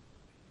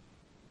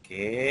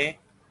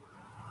 Oke.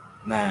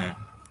 Nah,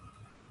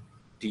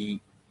 di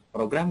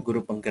program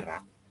guru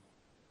penggerak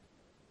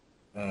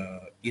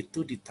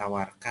itu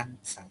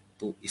ditawarkan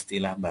satu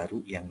istilah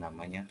baru yang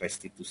namanya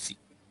restitusi.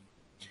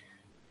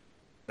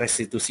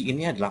 Restitusi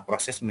ini adalah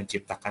proses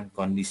menciptakan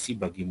kondisi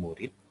bagi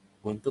murid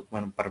untuk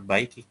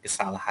memperbaiki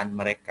kesalahan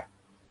mereka,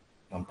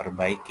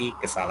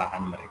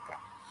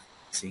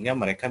 sehingga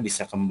mereka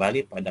bisa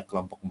kembali pada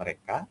kelompok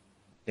mereka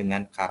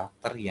dengan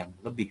karakter yang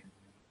lebih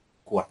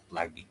kuat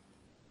lagi.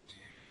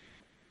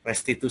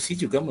 Restitusi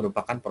juga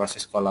merupakan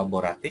proses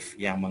kolaboratif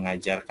yang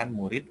mengajarkan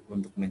murid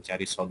untuk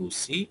mencari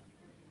solusi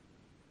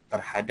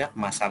terhadap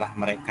masalah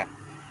mereka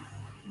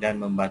dan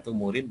membantu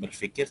murid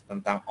berpikir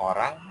tentang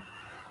orang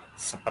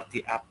seperti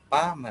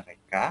apa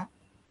mereka,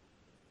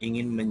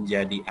 ingin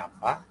menjadi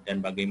apa, dan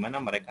bagaimana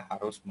mereka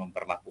harus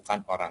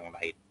memperlakukan orang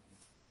lain.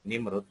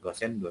 Ini menurut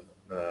dosen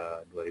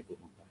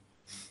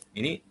 2004.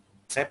 Ini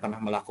saya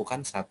pernah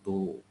melakukan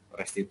satu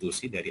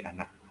restitusi dari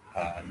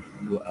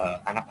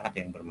anak-anak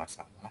yang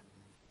bermasalah,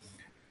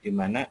 di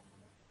mana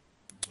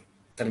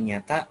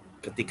ternyata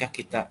ketika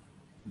kita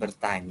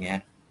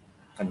bertanya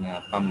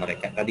kenapa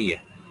mereka tadi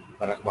ya,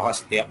 bahwa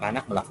setiap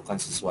anak melakukan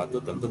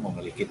sesuatu tentu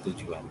memiliki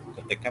tujuan.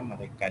 Ketika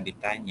mereka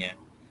ditanya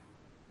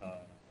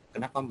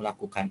kenapa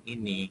melakukan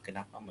ini,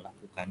 kenapa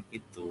melakukan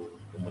itu,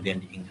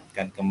 kemudian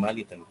diingatkan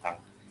kembali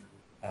tentang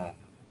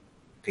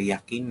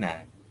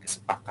keyakinan,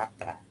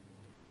 kesepakatan,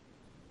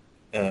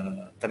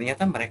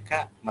 ternyata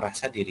mereka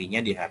merasa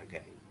dirinya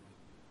dihargai.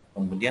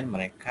 Kemudian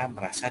mereka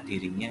merasa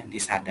dirinya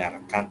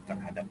disadarkan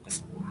terhadap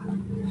kesalahan,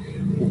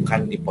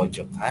 bukan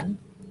dipojokkan,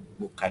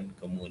 bukan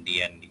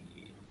kemudian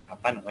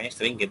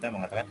sering kita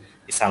mengatakan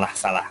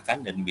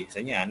disalah-salahkan, dan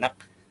biasanya anak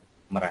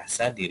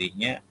merasa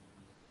dirinya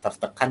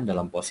tertekan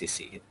dalam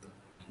posisi itu.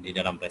 Di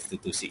dalam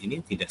restitusi ini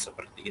tidak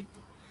seperti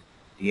itu.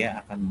 Dia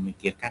akan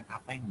memikirkan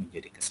apa yang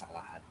menjadi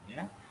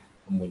kesalahannya,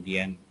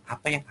 kemudian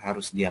apa yang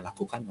harus dia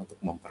lakukan untuk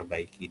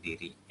memperbaiki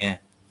dirinya,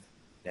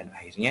 dan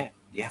akhirnya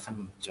dia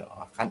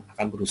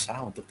akan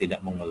berusaha untuk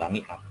tidak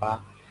mengulangi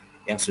apa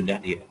yang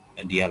sudah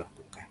dia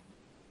lakukan.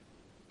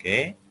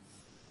 Oke.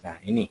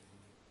 Nah, ini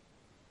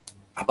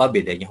apa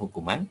bedanya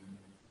hukuman,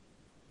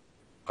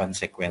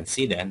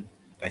 konsekuensi, dan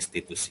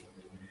restitusi.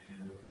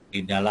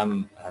 Di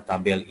dalam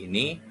tabel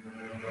ini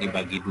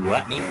dibagi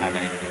dua nih, ada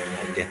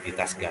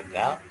identitas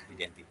gagal,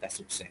 identitas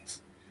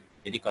sukses.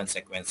 Jadi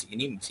konsekuensi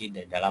ini masih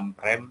dalam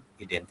rem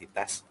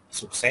identitas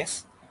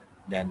sukses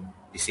dan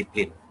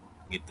disiplin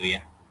gitu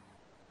ya.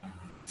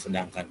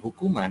 Sedangkan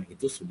hukuman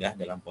itu sudah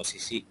dalam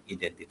posisi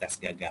identitas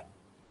gagal.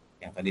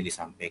 Yang tadi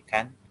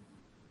disampaikan,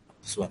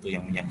 sesuatu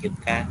yang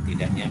menyakitkan,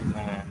 tidak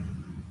nyaman,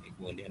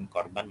 kemudian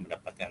korban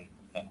mendapatkan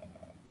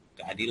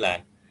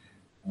keadilan,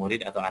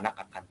 murid atau anak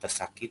akan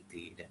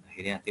tersakiti, dan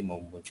akhirnya nanti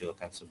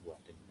memunculkan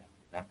sebuah dendam.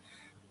 Nah,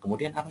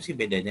 kemudian apa sih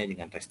bedanya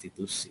dengan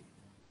restitusi?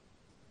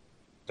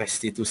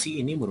 Restitusi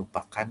ini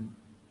merupakan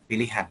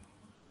pilihan.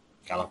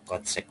 Kalau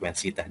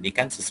konsekuensi tadi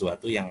kan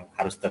sesuatu yang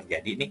harus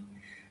terjadi nih.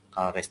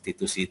 Kalau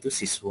restitusi itu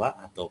siswa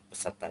atau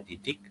peserta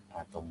didik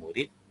atau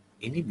murid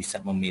ini bisa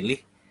memilih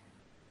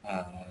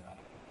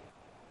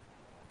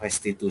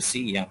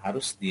restitusi yang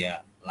harus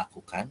dia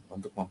lakukan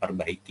untuk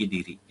memperbaiki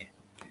dirinya.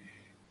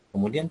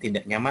 Kemudian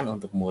tidak nyaman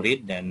untuk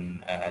murid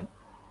dan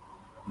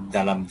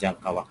dalam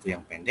jangka waktu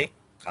yang pendek.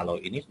 Kalau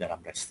ini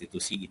dalam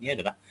restitusi ini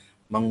adalah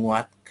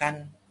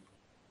menguatkan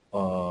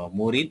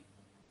murid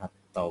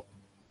atau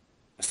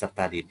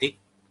peserta didik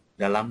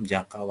dalam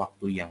jangka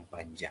waktu yang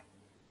panjang.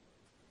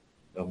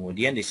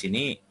 Kemudian di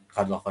sini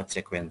kalau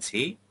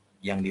konsekuensi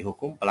yang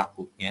dihukum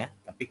pelakunya,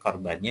 tapi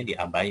korbannya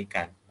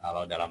diabaikan.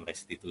 Kalau dalam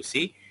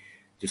restitusi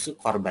justru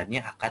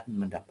korbannya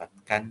akan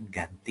mendapatkan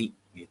ganti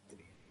gitu.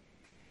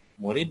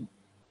 Murid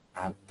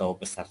atau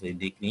peserta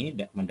didik ini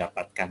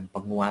mendapatkan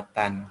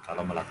penguatan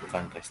kalau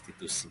melakukan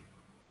restitusi.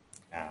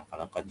 Nah,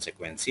 kalau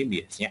konsekuensi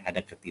biasanya ada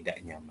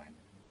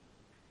ketidaknyamanan.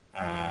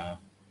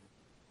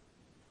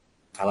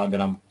 Kalau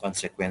dalam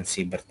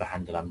konsekuensi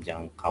bertahan dalam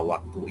jangka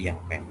waktu yang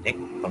pendek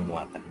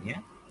penguatannya,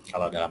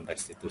 kalau dalam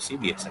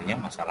restitusi biasanya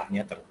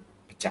masalahnya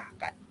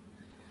terpecahkan.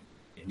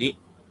 Jadi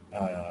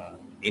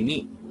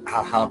ini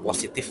hal-hal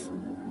positif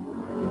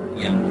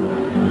yang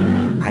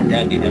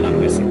ada di dalam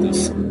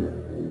restitusi.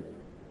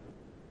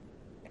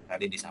 Yang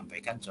tadi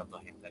disampaikan,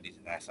 contoh yang tadi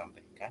saya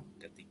sampaikan,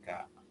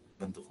 ketika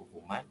bentuk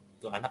hukuman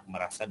itu anak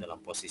merasa dalam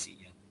posisi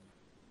yang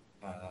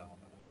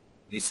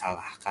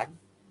disalahkan.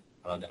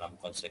 Kalau dalam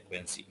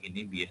konsekuensi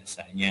ini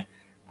biasanya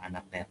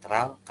anak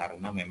netral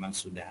karena memang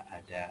sudah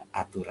ada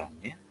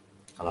aturannya.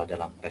 Kalau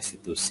dalam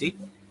restitusi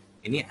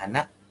ini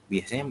anak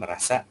biasanya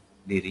merasa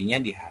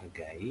dirinya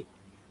dihargai,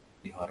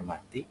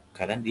 dihormati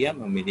karena dia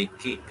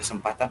memiliki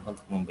kesempatan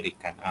untuk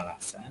memberikan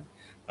alasan,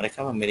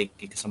 mereka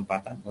memiliki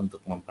kesempatan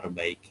untuk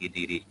memperbaiki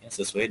dirinya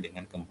sesuai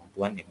dengan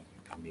kemampuan yang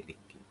mereka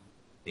miliki.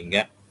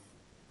 Sehingga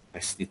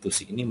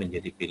restitusi ini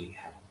menjadi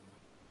pilihan.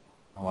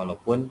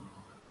 Walaupun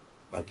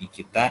bagi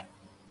kita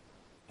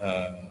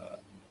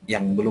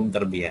yang belum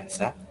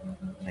terbiasa,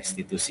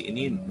 restitusi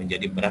ini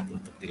menjadi berat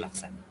untuk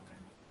dilaksanakan.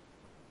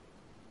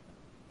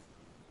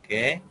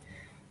 Oke,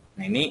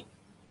 nah ini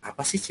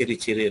apa sih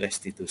ciri-ciri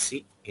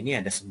restitusi? Ini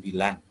ada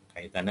 9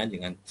 kaitannya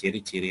dengan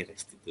ciri-ciri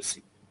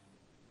restitusi.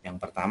 Yang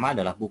pertama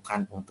adalah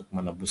bukan untuk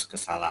menebus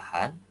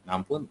kesalahan,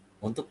 namun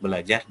untuk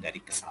belajar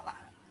dari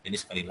kesalahan. Jadi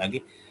sekali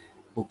lagi,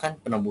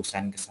 bukan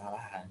penebusan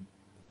kesalahan,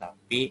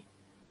 tapi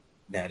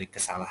dari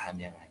kesalahan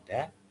yang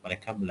ada,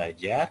 mereka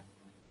belajar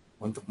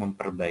untuk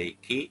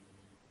memperbaiki,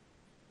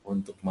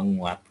 untuk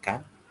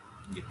menguatkan,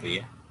 gitu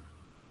ya,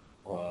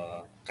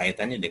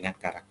 kaitannya dengan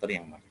karakter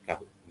yang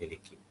mereka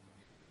miliki.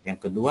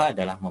 Yang kedua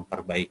adalah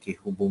memperbaiki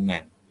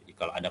hubungan. Jadi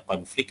kalau ada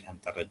konflik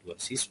antara dua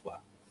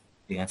siswa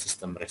dengan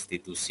sistem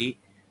restitusi,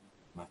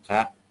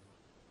 maka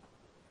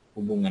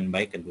hubungan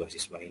baik kedua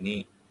siswa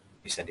ini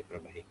bisa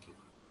diperbaiki.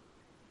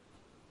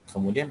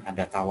 Kemudian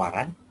ada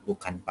tawaran,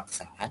 bukan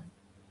paksaan.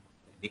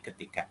 Jadi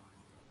ketika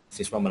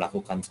siswa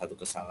melakukan satu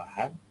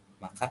kesalahan,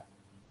 maka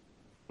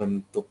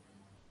bentuk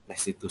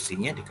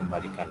restitusinya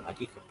dikembalikan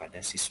lagi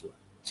kepada siswa.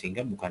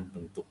 Sehingga bukan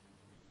bentuk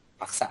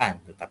paksaan,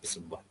 tetapi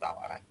sebuah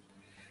tawaran.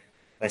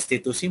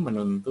 Restitusi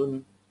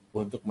menuntun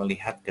untuk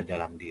melihat ke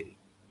dalam diri.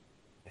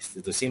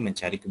 Restitusi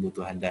mencari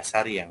kebutuhan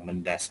dasar yang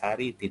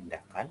mendasari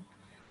tindakan.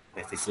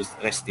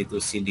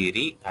 Restitusi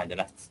diri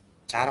adalah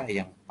cara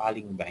yang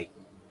paling baik.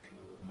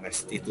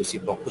 Restitusi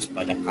fokus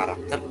pada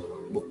karakter,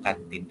 bukan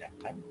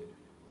tindakan.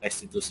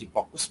 Restitusi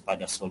fokus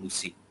pada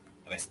solusi.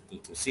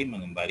 Restitusi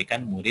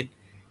mengembalikan murid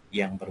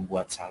yang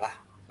berbuat salah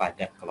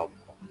pada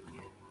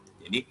kelompoknya.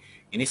 Jadi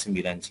ini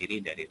 9 ciri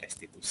dari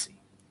restitusi.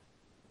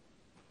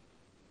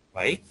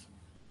 Baik,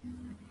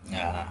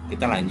 nah,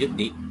 kita lanjut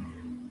di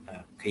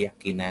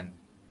keyakinan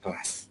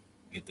kelas,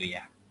 gitu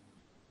ya.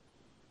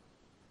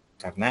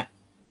 Karena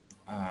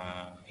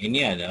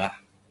ini adalah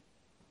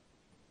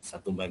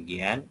satu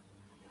bagian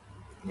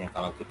ya,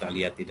 kalau kita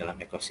lihat di dalam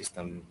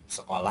ekosistem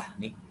sekolah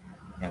nih,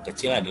 yang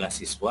kecil adalah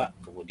siswa,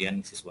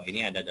 kemudian siswa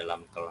ini ada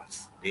dalam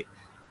kelas. Jadi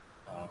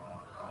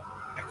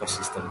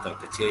ekosistem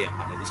terkecil yang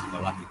ada di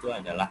sekolah itu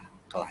adalah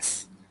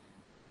kelas.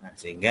 Nah,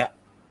 sehingga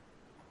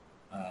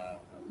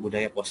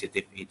budaya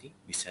positif ini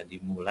bisa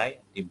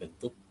dimulai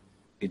dibentuk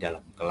di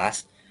dalam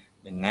kelas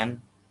dengan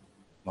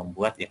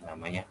membuat yang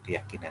namanya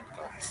keyakinan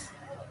kelas.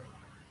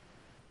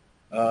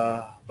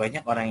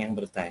 Banyak orang yang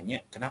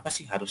bertanya, kenapa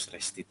sih harus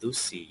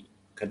restitusi?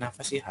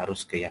 Kenapa sih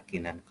harus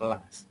keyakinan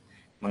kelas?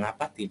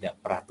 Mengapa tidak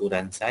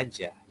peraturan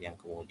saja yang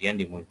kemudian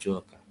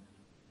dimunculkan?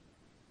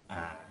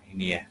 Nah,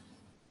 ini ya.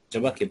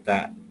 Coba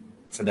kita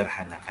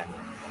sederhanakan.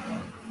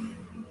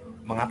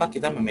 Mengapa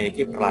kita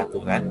memiliki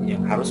peraturan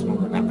yang harus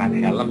menggunakan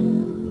helm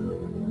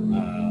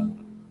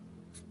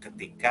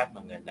ketika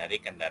mengendarai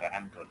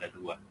kendaraan roda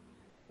 2?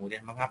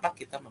 Kemudian mengapa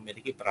kita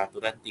memiliki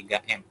peraturan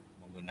 3M,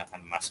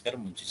 menggunakan masker,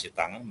 mencuci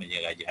tangan,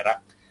 menjaga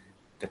jarak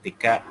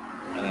ketika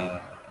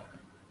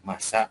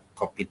masa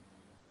COVID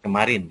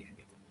kemarin?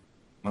 Gitu.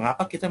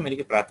 Mengapa kita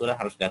memiliki peraturan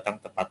harus datang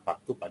tepat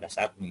waktu pada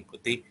saat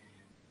mengikuti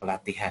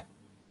pelatihan?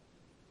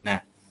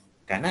 Nah,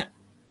 karena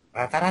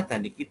rata-rata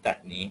di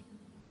kita nih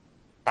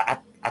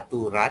taat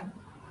aturan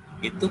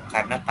itu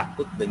karena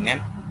takut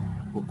dengan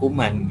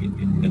hukuman gitu.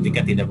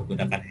 Ketika tidak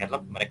menggunakan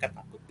helm, mereka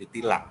takut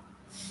ditilang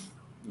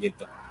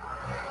gitu.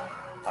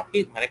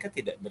 Tapi mereka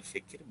tidak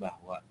berpikir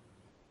bahwa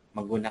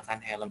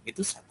menggunakan helm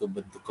itu satu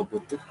bentuk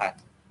kebutuhan.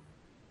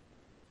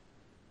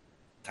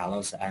 Kalau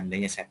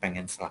seandainya saya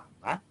pengen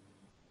selamat,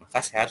 maka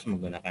saya harus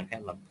menggunakan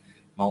helm.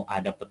 Mau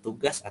ada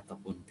petugas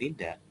ataupun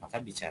tidak, maka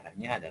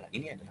bicaranya adalah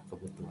ini adalah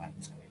kebutuhan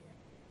saya.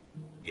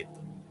 Gitu.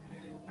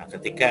 Nah,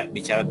 ketika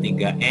bicara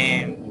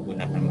 3M,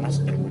 menggunakan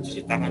masker,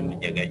 mencuci tangan,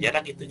 menjaga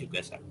jarak, itu juga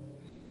sama.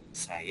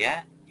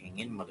 Saya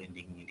ingin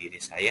melindungi diri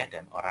saya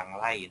dan orang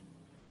lain.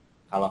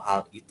 Kalau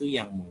hal itu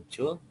yang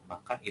muncul,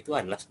 maka itu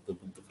adalah satu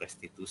bentuk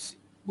restitusi,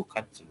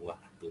 bukan sebuah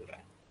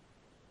aturan.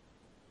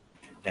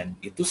 Dan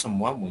itu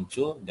semua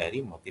muncul dari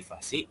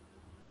motivasi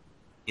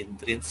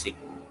intrinsik,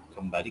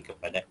 kembali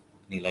kepada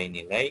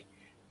nilai-nilai,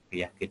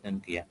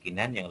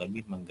 keyakinan-keyakinan yang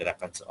lebih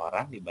menggerakkan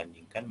seorang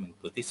dibandingkan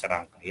mengikuti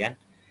serangkaian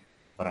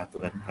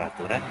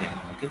peraturan-peraturan yang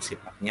mungkin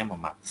sifatnya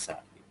memaksa.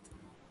 Gitu.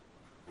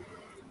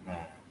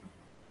 Nah,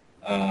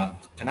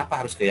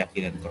 kenapa harus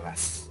keyakinan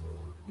kelas?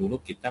 Dulu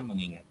kita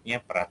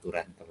mengingatnya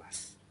peraturan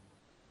kelas.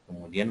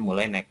 Kemudian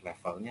mulai naik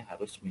levelnya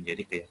harus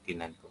menjadi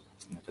keyakinan kelas.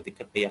 Nah,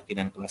 ketika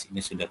keyakinan kelas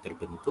ini sudah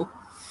terbentuk,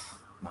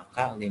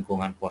 maka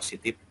lingkungan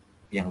positif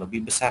yang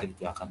lebih besar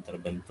itu akan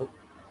terbentuk,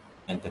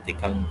 Dan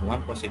ketika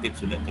lingkungan positif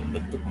sudah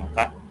terbentuk,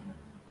 maka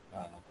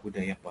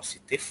budaya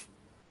positif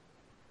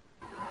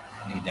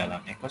di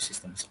dalam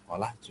ekosistem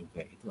sekolah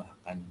juga itu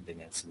akan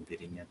dengan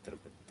sendirinya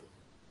terbentuk.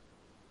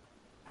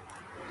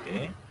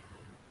 Oke.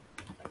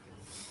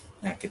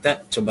 Nah,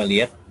 kita coba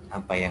lihat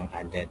apa yang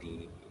ada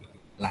di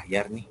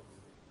layar nih.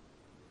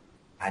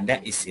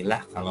 Ada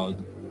istilah kalau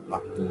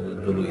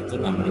waktu dulu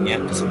itu namanya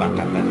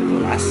kesepakatan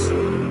kelas,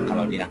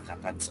 kalau di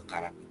angkatan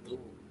sekarang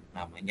itu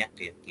namanya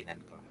keyakinan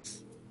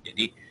kelas.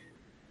 Jadi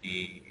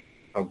di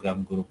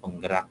program guru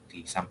penggerak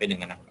sampai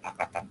dengan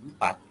angkatan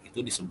 4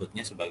 itu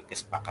disebutnya sebagai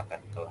kesepakatan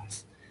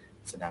kelas.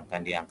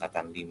 Sedangkan di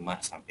angkatan 5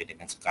 sampai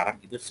dengan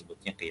sekarang itu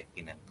disebutnya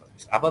keyakinan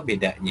kelas. Apa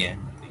bedanya?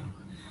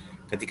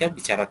 Ketika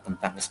bicara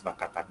tentang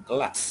kesepakatan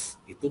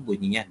kelas, itu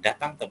bunyinya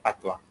datang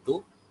tepat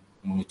waktu,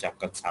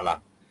 mengucapkan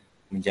salam,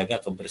 menjaga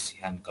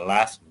kebersihan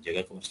kelas,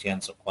 menjaga kebersihan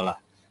sekolah,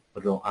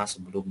 berdoa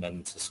sebelum dan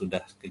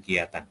sesudah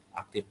kegiatan,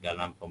 aktif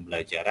dalam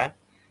pembelajaran,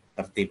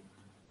 tertib.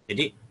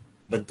 Jadi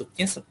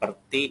bentuknya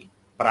seperti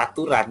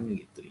peraturan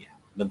gitu ya.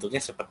 Bentuknya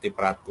seperti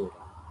peraturan.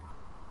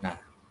 Nah,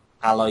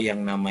 kalau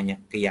yang namanya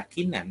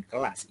keyakinan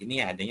kelas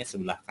ini adanya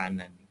sebelah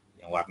kanan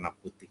yang warna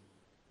putih.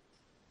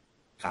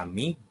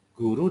 Kami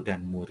guru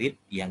dan murid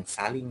yang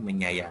saling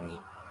menyayangi.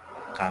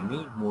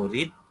 Kami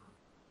murid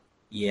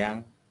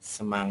yang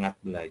semangat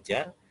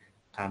belajar,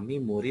 kami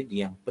murid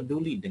yang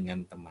peduli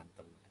dengan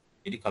teman-teman.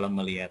 Jadi kalau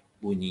melihat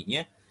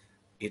bunyinya,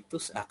 itu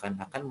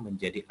seakan-akan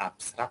menjadi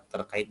abstrak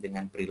terkait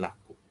dengan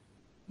perilaku.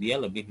 Dia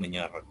lebih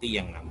menyoroti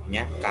yang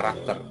namanya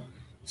karakter,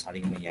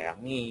 saling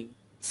menyayangi,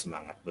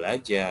 semangat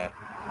belajar,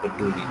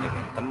 peduli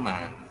dengan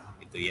teman,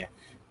 gitu ya.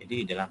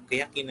 Jadi dalam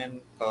keyakinan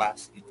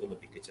kelas itu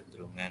lebih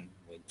kecenderungan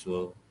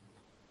muncul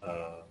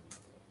eh,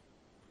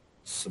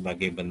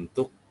 sebagai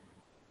bentuk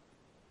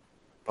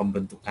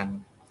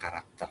pembentukan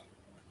karakter.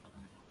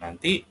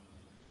 Nanti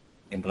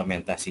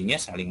implementasinya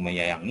saling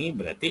menyayangi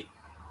berarti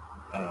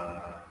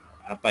eh,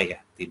 apa ya,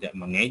 tidak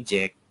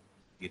mengejek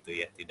gitu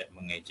ya, tidak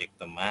mengejek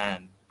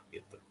teman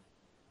gitu.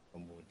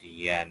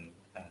 Kemudian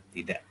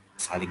tidak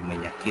saling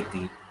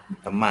menyakiti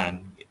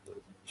teman gitu.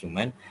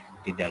 Cuman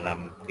di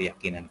dalam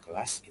keyakinan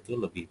kelas itu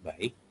lebih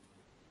baik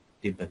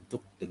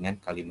dibentuk dengan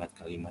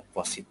kalimat-kalimat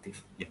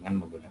positif, jangan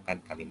menggunakan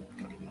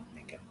kalimat-kalimat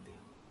negatif.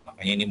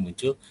 Makanya ini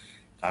muncul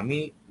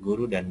kami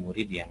guru dan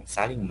murid yang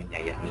saling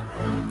menyayangi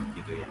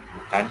gitu ya,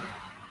 bukan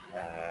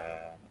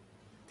uh,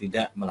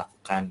 tidak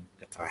melakukan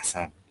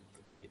kekerasan gitu.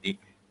 Jadi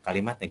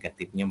kalimat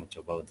negatifnya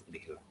mencoba untuk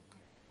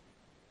dihilangkan.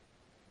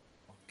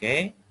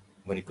 Oke,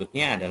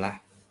 berikutnya adalah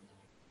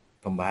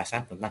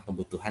pembahasan tentang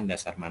kebutuhan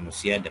dasar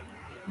manusia dan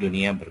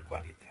dunia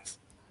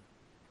berkualitas.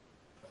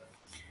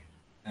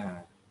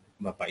 Nah,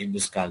 Bapak Ibu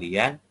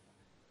sekalian,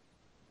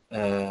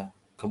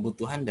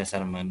 kebutuhan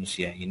dasar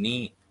manusia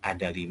ini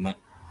ada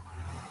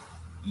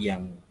 5.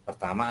 Yang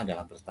pertama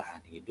adalah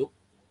bertahan hidup,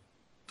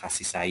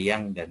 kasih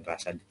sayang dan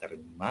rasa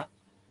diterima,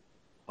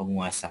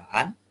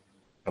 penguasaan,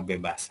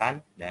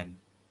 kebebasan, dan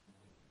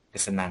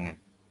kesenangan.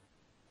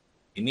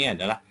 Ini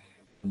adalah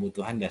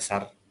kebutuhan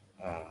dasar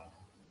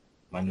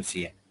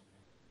manusia.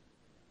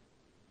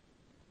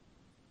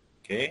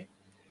 Oke.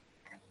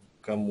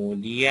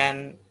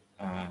 Kemudian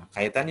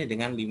kaitannya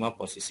dengan 5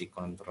 posisi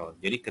kontrol.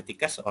 Jadi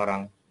ketika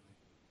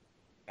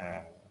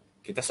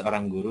kita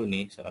seorang guru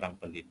nih, seorang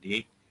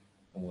pendidik,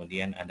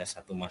 kemudian ada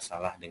satu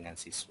masalah dengan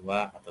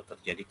siswa atau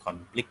terjadi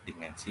konflik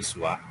dengan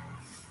siswa,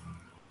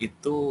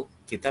 itu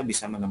kita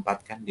bisa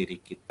menempatkan diri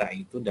kita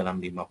itu dalam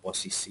 5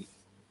 posisi.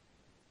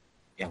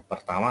 Yang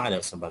pertama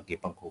adalah sebagai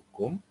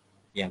penghukum,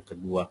 yang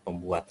kedua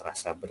pembuat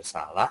rasa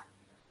bersalah,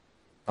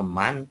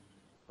 teman,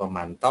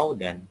 pemantau,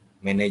 dan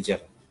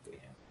manajer.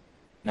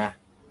 Nah,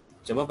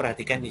 coba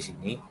perhatikan di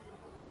sini,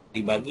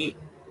 dibagi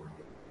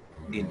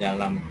di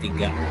dalam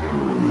tiga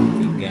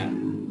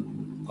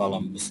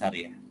kolom besar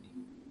ya.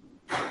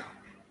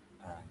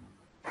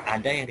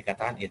 Ada yang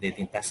dikatakan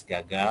identitas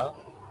gagal,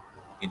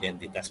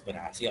 identitas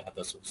berhasil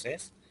atau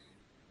sukses.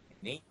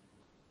 Ini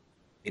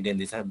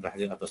identitas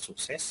berhasil atau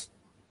sukses.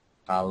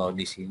 Kalau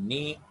di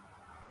sini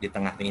di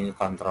tengah ini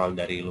kontrol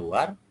dari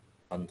luar,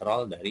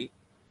 kontrol dari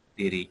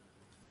diri.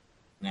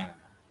 Nah,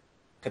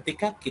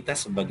 ketika kita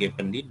sebagai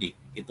pendidik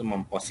itu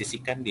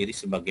memposisikan diri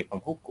sebagai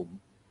penghukum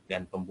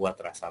dan pembuat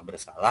rasa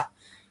bersalah,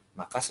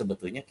 maka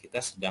sebetulnya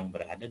kita sedang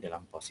berada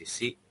dalam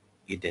posisi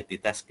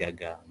identitas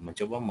gagal,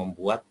 mencoba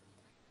membuat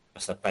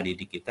peserta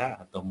didik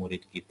kita atau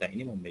murid kita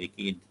ini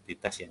memiliki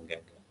identitas yang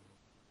gagal.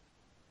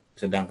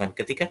 Sedangkan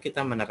ketika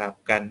kita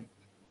menerapkan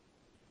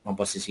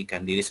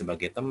memposisikan diri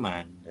sebagai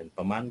teman dan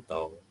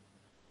pemantau,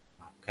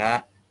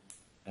 maka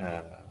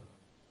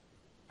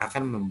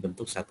akan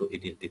membentuk satu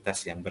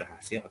identitas yang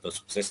berhasil atau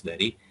sukses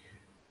dari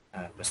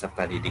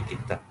peserta didik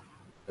kita.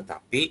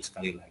 Tetapi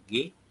sekali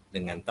lagi,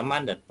 dengan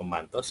teman dan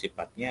pemantau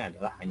sifatnya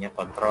adalah hanya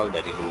kontrol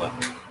dari luar.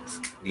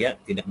 Dia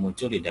tidak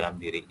muncul di dalam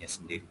dirinya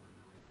sendiri.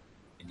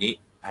 Jadi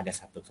ada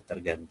satu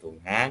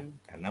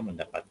ketergantungan karena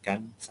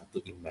mendapatkan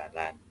satu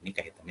imbalan. Ini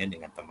kaitannya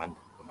dengan teman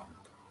dan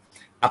pemantau.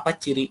 Apa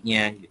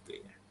cirinya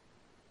gitu ya?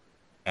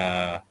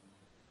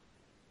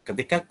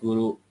 Ketika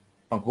guru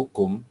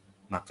penghukum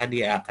maka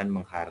dia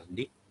akan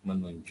menghardik,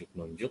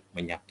 menunjuk-nunjuk,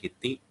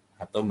 menyakiti,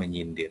 atau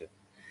menyindir.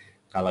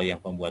 Kalau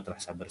yang pembuat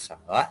rasa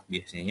bersalah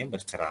biasanya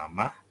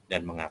berceramah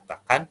dan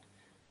mengatakan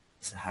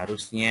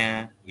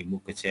seharusnya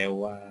ibu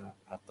kecewa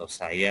atau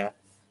saya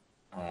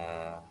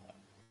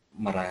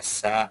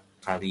merasa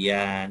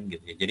kalian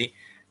gitu ya. Jadi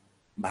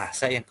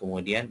bahasa yang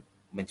kemudian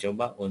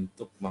mencoba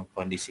untuk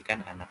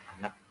mengkondisikan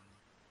anak-anak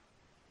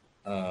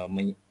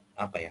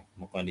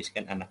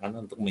mengkondisikan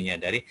anak-anak untuk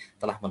menyadari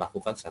telah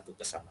melakukan satu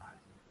kesalahan.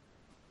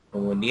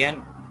 Kemudian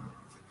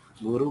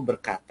guru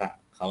berkata,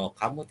 kalau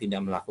kamu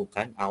tidak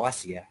melakukan,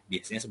 awas ya,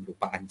 biasanya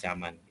berupa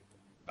ancaman. Gitu.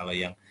 Kalau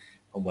yang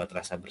membuat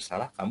rasa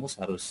bersalah, kamu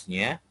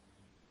seharusnya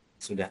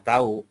sudah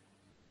tahu,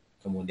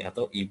 kemudian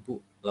atau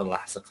ibu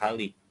lelah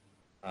sekali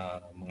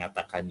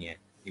mengatakannya,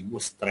 ibu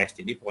stres.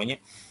 Jadi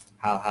pokoknya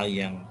hal-hal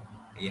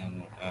yang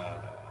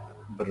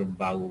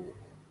berbau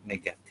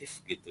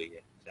negatif gitu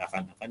ya,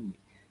 seakan-akan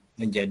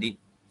menjadi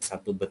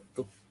satu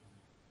bentuk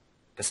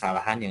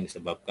kesalahan yang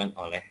disebabkan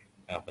oleh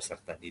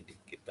peserta didik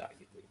kita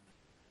gitu.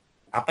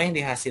 Apa yang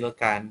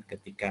dihasilkan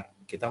ketika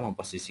kita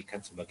memposisikan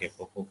sebagai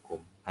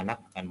penghukum?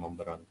 Anak akan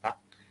memberontak,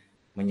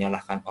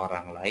 menyalahkan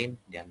orang lain,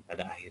 dan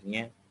pada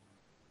akhirnya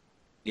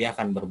dia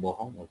akan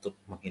berbohong untuk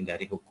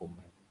menghindari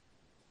hukuman.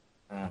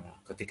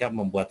 Nah, ketika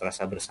membuat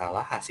rasa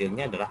bersalah,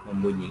 hasilnya adalah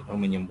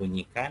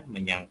menyembunyikan,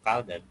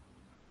 menyangkal, dan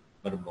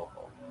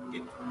berbohong.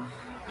 Gitu.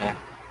 Nah,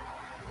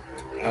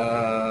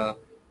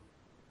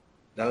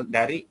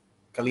 dari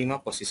kelima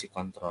posisi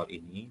kontrol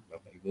ini,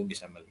 Bapak Ibu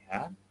bisa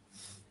melihat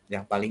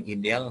yang paling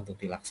ideal untuk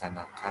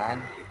dilaksanakan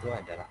itu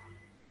adalah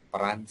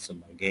peran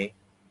sebagai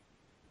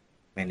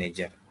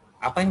manajer.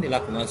 Apa yang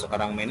dilakukan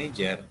seorang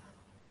manajer?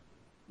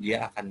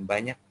 Dia akan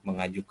banyak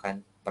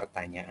mengajukan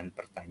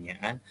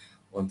pertanyaan-pertanyaan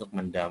untuk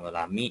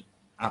mendalami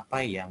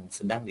apa yang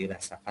sedang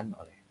dirasakan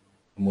oleh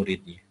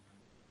muridnya.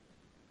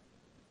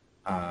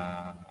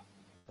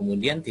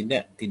 Kemudian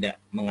tidak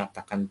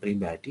mengatakan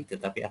pribadi,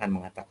 tetapi akan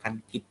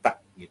mengatakan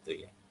kita gitu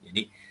ya.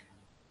 Jadi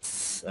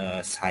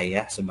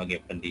saya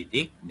sebagai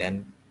pendidik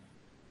dan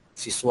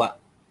siswa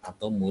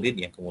atau murid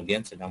yang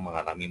kemudian sedang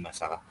mengalami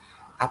masalah.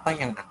 Apa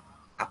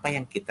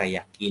yang kita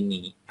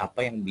yakini,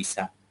 apa yang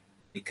bisa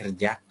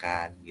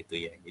dikerjakan gitu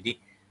ya.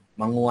 Jadi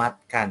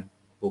menguatkan,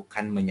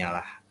 bukan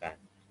menyalahkan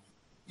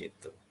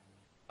gitu.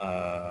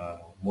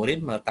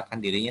 Murid meletakkan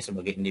dirinya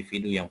sebagai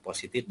individu yang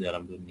positif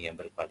dalam dunia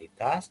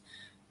berkualitas.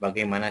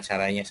 Bagaimana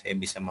caranya saya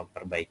bisa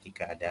memperbaiki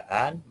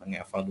keadaan,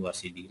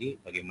 mengevaluasi diri,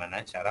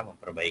 bagaimana cara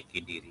memperbaiki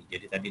diri.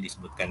 Jadi tadi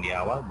disebutkan di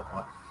awal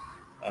bahwa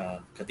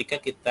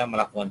ketika kita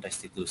melakukan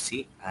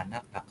restitusi,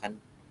 anak akan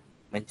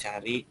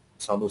mencari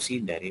solusi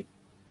dari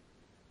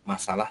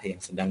masalah yang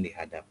sedang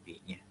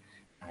dihadapinya.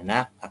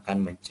 Anak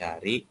akan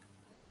mencari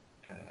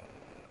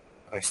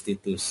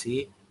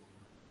restitusi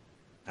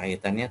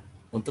kaitannya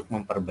untuk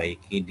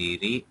memperbaiki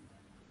diri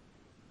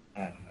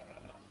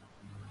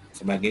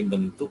sebagai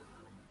bentuk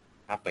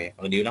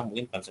kalau diulang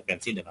mungkin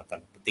konsekuensi dalam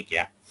tanda petik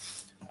ya,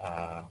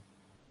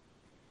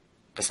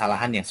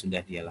 kesalahan yang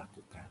sudah dia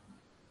lakukan.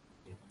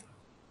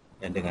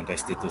 Dan dengan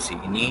restitusi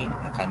ini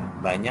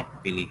akan banyak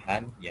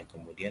pilihan yang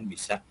kemudian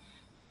bisa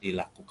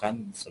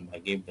dilakukan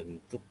sebagai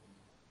bentuk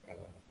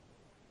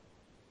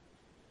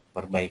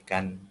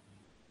perbaikan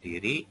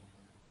diri,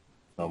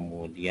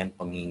 kemudian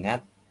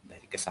pengingat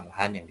dari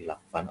kesalahan yang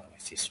dilakukan oleh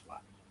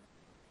siswa.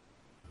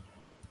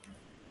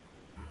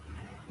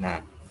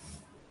 Nah,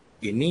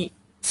 ini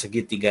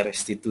segitiga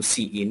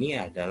restitusi ini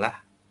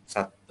adalah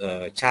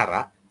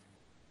cara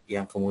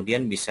yang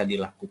kemudian bisa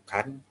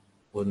dilakukan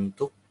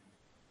untuk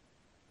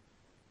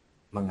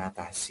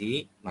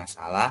mengatasi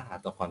masalah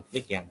atau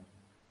konflik yang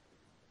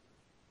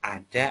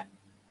ada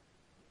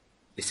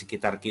di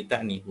sekitar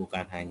kita nih,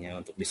 bukan hanya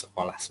untuk di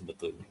sekolah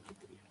sebetulnya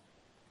gitu ya.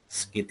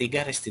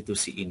 Segitiga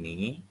restitusi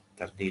ini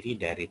terdiri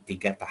dari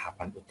 3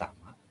 tahapan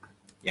utama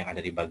yang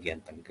ada di bagian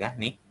tengah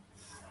nih.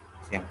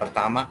 Yang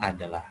pertama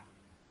adalah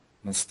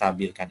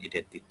menstabilkan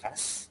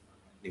identitas,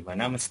 di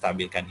mana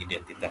menstabilkan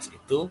identitas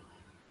itu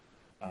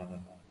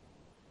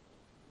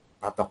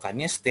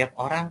patokannya setiap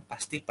orang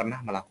pasti pernah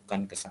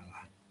melakukan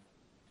kesalahan.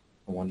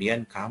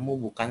 Kemudian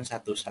kamu bukan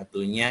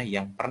satu-satunya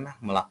yang pernah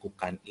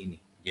melakukan ini.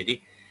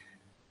 Jadi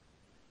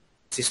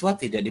siswa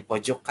tidak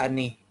dipojokkan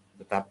nih,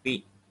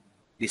 tetapi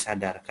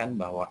disadarkan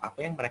bahwa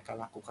apa yang mereka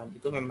lakukan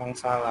itu memang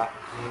salah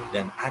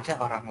dan ada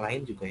orang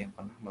lain juga yang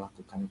pernah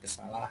melakukan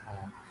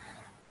kesalahan.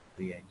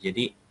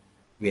 Jadi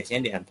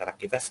biasanya di antara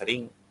kita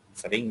sering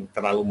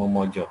terlalu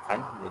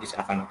memojokkan, jadi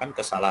seakan-akan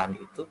kesalahan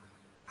itu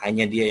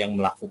hanya dia yang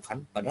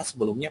melakukan, padahal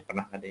sebelumnya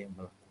pernah ada yang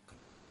melakukan.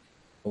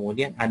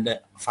 Kemudian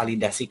ada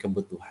validasi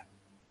kebutuhan.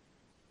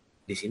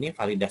 Di sini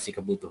validasi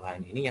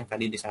kebutuhan ini yang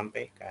tadi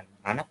disampaikan,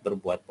 anak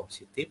berbuat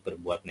positif,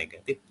 berbuat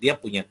negatif, dia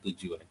punya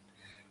tujuan.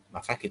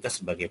 Maka kita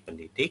sebagai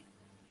pendidik,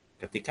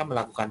 ketika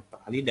melakukan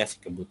validasi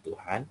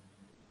kebutuhan,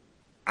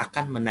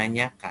 akan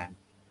menanyakan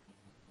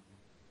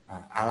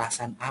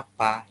alasan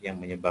apa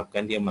yang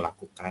menyebabkan dia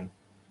melakukan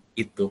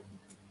itu.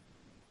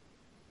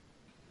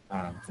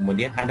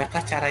 Kemudian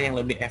adakah cara yang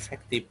lebih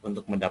efektif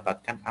untuk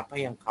mendapatkan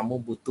apa yang kamu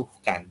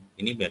butuhkan?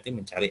 Ini berarti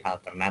mencari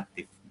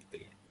alternatif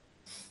gitu ya.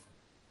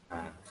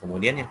 Nah,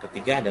 kemudian yang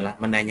ketiga adalah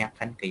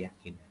menanyakan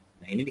keyakinan.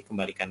 Nah, ini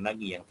dikembalikan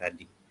lagi yang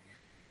tadi.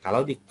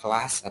 Kalau di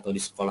kelas atau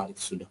di sekolah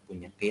itu sudah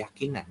punya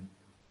keyakinan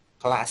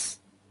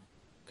kelas,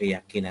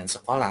 keyakinan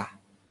sekolah,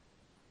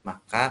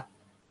 maka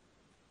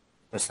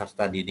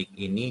peserta didik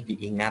ini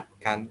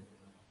diingatkan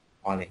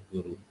oleh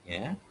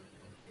gurunya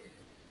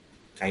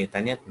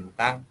kaitannya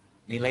tentang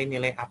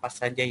nilai-nilai apa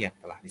saja yang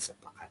telah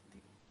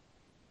disepakati.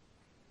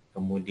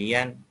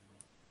 Kemudian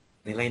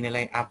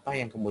nilai-nilai apa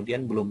yang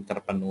kemudian belum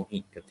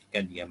terpenuhi ketika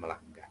dia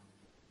melanggar.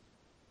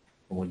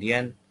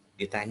 Kemudian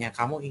ditanya,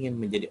 kamu ingin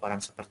menjadi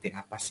orang seperti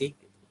apa sih?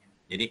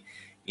 Jadi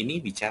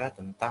ini bicara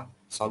tentang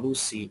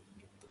solusi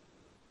gitu,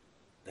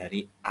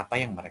 dari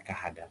apa yang mereka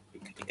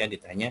hadapi. Ketika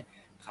ditanya,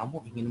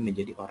 kamu ingin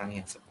menjadi orang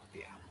yang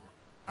seperti apa?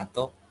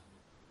 Atau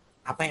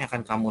apa yang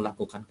akan kamu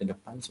lakukan ke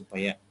depan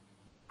supaya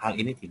hal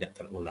ini tidak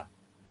terulang?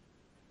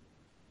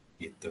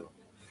 Gitu.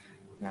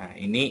 Nah,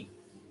 ini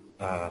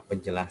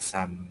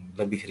penjelasan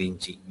lebih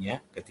rincinya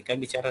ketika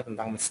bicara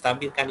tentang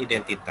menstabilkan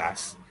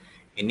identitas,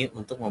 ini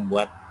untuk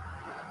membuat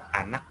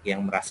anak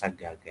yang merasa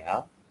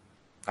gagal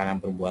karena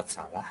berbuat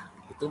salah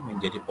itu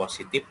menjadi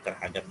positif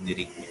terhadap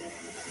dirinya.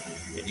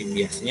 Jadi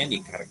biasanya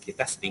di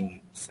kita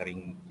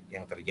sering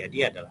yang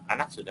terjadi adalah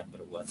anak sudah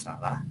berbuat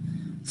salah,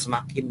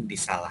 semakin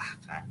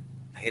disalahkan,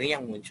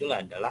 akhirnya yang muncul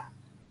adalah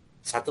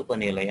satu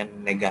penilaian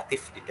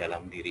negatif di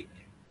dalam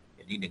dirinya.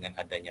 Jadi dengan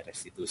adanya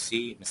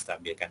restitusi,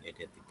 menstabilkan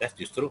identitas,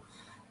 justru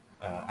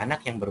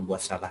anak yang berbuat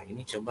salah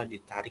ini coba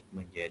ditarik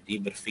menjadi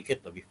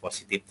berpikir lebih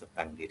positif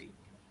tentang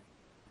dirinya.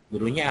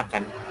 Gurunya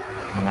akan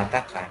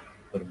mengatakan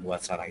berbuat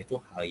salah itu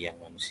hal yang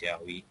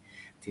manusiawi,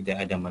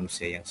 tidak ada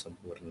manusia yang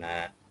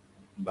sempurna.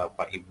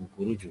 Bapak Ibu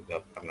guru juga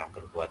pernah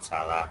berbuat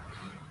salah.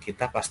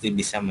 Kita pasti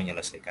bisa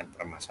menyelesaikan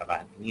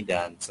permasalahan ini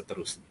dan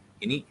seterusnya.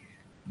 Ini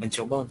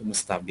mencoba untuk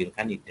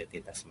menstabilkan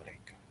identitas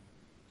mereka.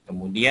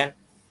 Kemudian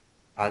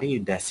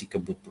validasi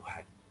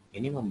kebutuhan.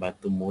 Ini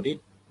membantu murid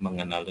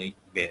mengenali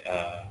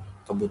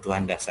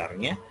kebutuhan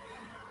dasarnya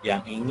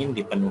yang ingin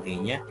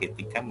dipenuhinya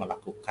ketika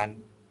melakukan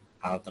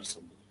hal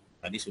tersebut.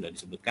 Tadi sudah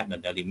disebutkan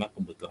ada 5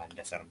 kebutuhan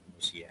dasar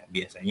manusia.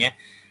 Biasanya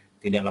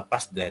tidak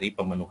lepas dari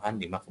pemenuhan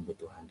 5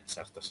 kebutuhan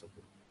dasar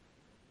tersebut.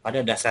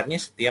 Pada dasarnya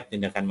setiap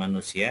tindakan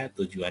manusia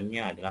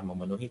tujuannya adalah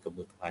memenuhi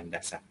kebutuhan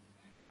dasar.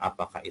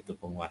 Apakah itu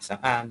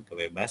penguasaan,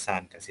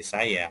 kebebasan, kasih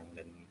sayang,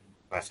 dan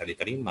rasa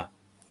diterima,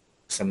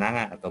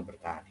 kesenangan, atau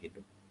bertahan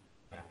hidup.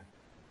 Nah,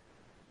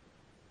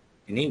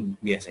 ini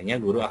biasanya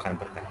guru akan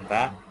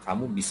berkata,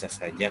 kamu bisa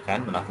saja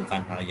kan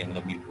melakukan hal yang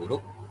lebih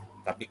buruk,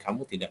 tapi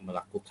kamu tidak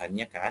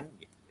melakukannya kan.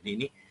 Jadi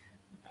ini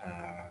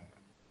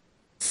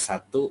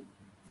satu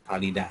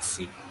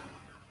validasi.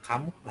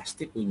 Kamu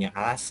pasti punya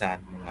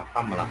alasan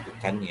mengapa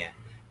melakukannya.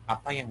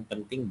 Apa yang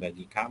penting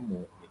bagi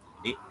kamu.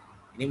 Jadi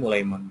ini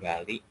mulai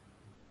menggali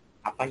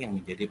apa yang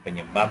menjadi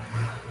penyebab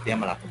dia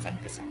melakukan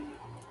kesalahan.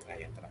 Nah,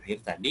 yang terakhir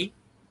tadi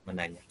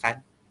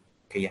menanyakan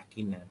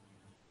keyakinan.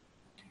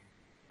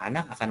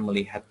 Anak akan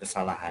melihat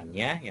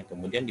kesalahannya yang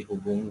kemudian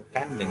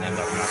dihubungkan dengan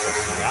norma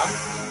sosial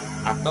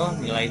atau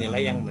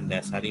nilai-nilai yang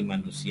mendasari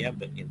manusia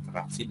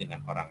berinteraksi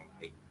dengan orang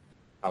lain.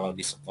 Kalau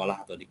di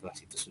sekolah atau di kelas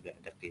itu sudah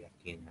ada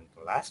keyakinan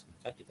kelas,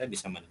 maka kita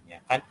bisa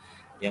menanyakan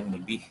yang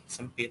lebih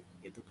sempit,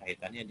 itu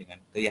kaitannya dengan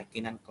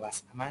keyakinan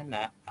kelas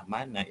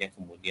amanah yang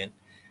kemudian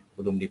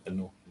belum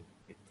dipenuhi.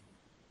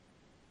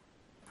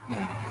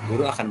 Nah,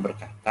 guru akan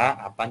berkata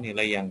apa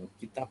nilai yang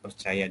kita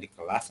percaya di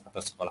kelas atau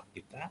sekolah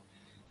kita,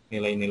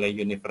 nilai-nilai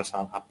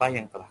universal apa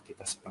yang telah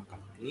kita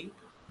sepakati,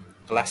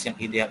 kelas yang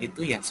ideal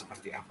itu yang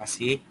seperti apa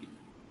sih?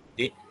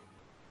 Jadi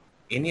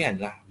ini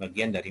adalah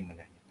bagian dari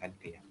menanyakan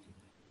keyakinan.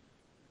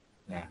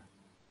 Nah,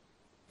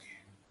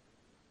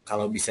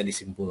 kalau bisa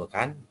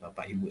disimpulkan,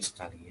 Bapak Ibu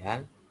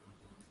sekalian,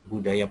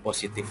 budaya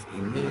positif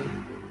ini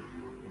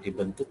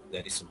dibentuk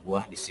dari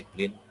sebuah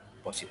disiplin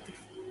positif.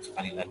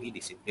 Sekali lagi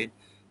disiplin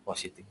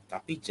positif.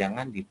 Tapi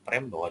jangan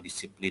diprem bahwa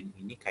disiplin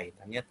ini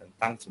kaitannya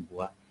tentang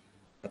sebuah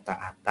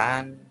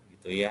ketaatan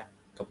gitu ya,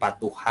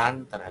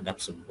 kepatuhan terhadap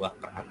sebuah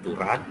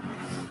peraturan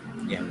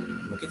yang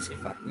mungkin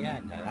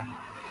sifatnya adalah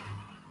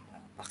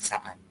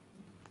paksaan.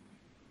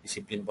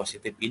 Disiplin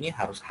positif ini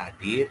harus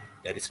hadir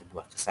dari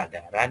sebuah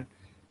kesadaran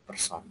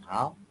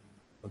personal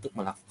untuk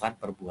melakukan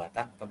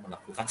perbuatan atau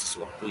melakukan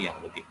sesuatu yang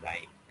lebih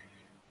baik.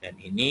 Dan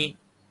ini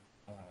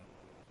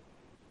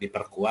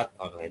diperkuat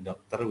oleh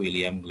Dr.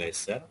 William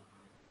Glasser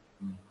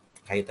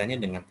kaitannya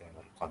dengan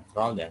teori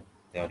kontrol dan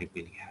teori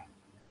pilihan.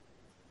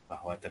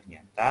 Bahwa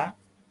ternyata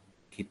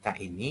kita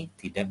ini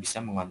tidak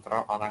bisa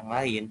mengontrol orang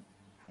lain,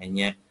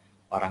 hanya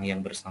orang yang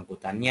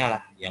bersangkutannya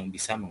lah yang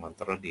bisa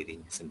mengontrol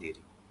dirinya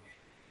sendiri.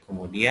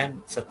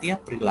 Kemudian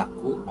setiap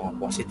perilaku mau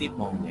positif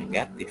mau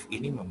negatif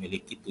ini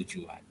memiliki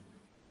tujuan.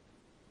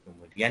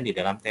 Kemudian di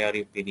dalam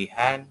teori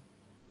pilihan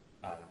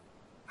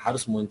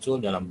harus muncul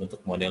dalam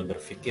bentuk model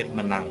berpikir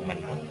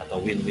menang-menang atau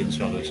win-win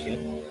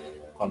solution,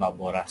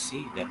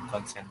 kolaborasi dan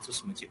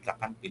konsensus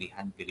menciptakan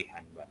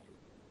pilihan-pilihan baru.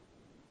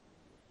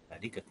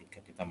 Tadi ketika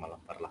kita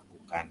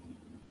memperlakukan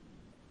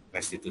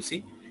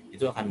restitusi,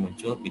 itu akan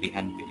muncul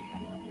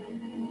pilihan-pilihan.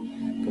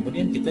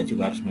 kemudian kita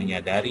juga harus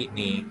menyadari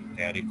nih,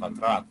 teori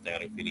kontrol atau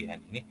teori pilihan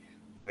ini,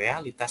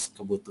 realitas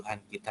kebutuhan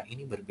kita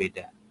ini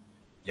berbeda.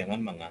 Jangan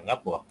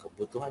menganggap bahwa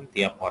kebutuhan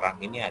tiap orang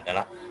ini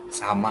adalah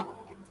sama.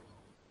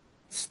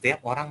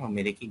 Setiap orang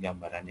memiliki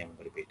gambaran yang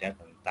berbeda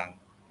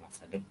tentang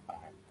masa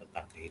depan,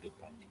 tentang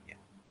kehidupan dia.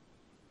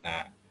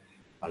 Nah,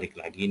 balik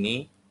lagi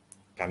nih,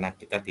 karena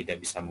kita tidak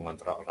bisa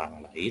mengontrol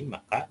orang lain,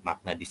 maka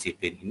makna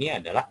disiplin ini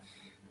adalah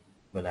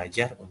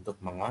belajar untuk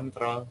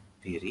mengontrol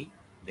diri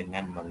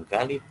dengan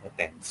menggali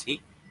potensi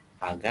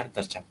agar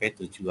tercapai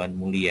tujuan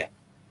mulia,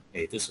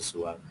 yaitu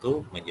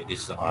sesuatu menjadi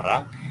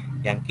seseorang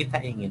yang kita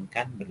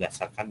inginkan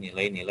berdasarkan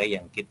nilai-nilai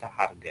yang kita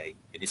hargai.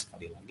 Jadi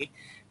sekali lagi,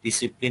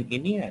 disiplin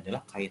ini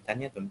adalah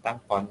kaitannya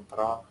tentang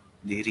kontrol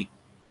diri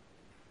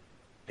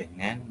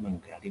dengan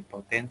menggali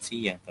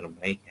potensi yang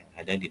terbaik yang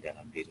ada di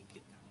dalam diri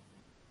kita.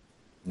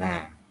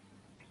 Nah,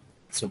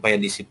 supaya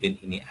disiplin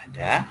ini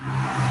ada,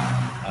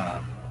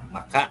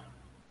 maka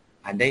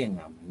ada yang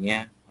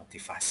namanya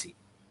motivasi,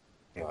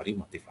 teori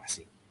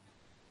motivasi.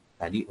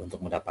 Tadi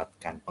untuk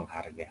mendapatkan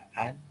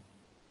penghargaan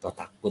atau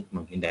takut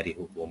menghindari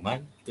hukuman,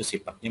 itu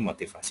sifatnya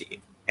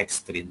motivasi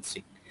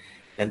ekstrinsik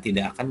dan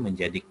tidak akan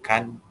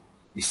menjadikan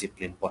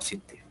disiplin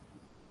positif.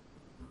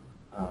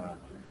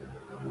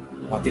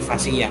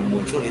 Motivasi yang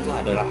muncul itu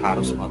adalah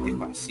harus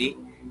motivasi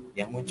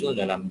yang muncul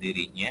dalam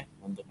dirinya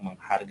untuk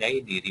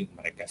menghargai diri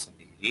mereka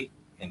sendiri,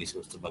 yang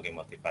disebut sebagai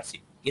motivasi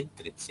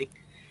intrinsik.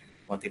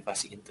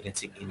 Motivasi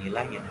intrinsik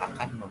inilah yang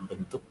akan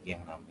membentuk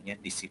yang namanya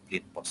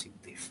disiplin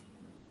positif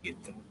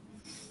gitu.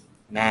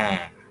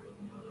 Nah,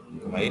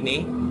 kembali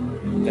nih,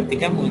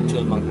 ketika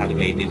muncul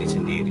menghargai diri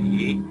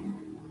sendiri,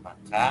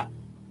 maka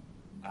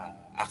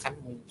akan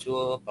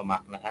muncul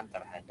pemaknaan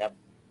terhadap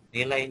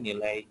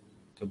nilai-nilai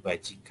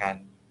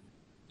kebajikan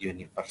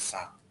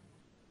universal,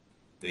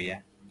 itu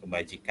ya,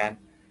 kebajikan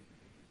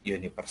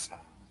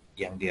universal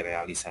yang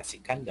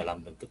direalisasikan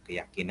dalam bentuk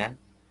keyakinan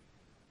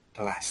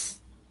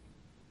kelas,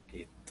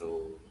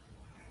 gitu.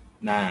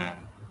 Nah,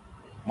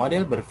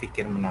 model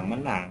berpikir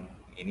menang-menang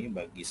ini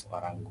bagi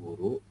seorang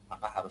guru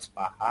maka harus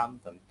paham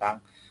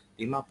tentang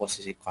 5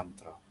 posisi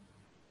kontrol.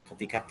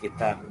 Ketika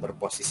kita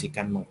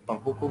berposisikan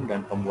penghukum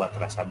dan pembuat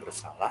rasa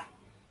bersalah,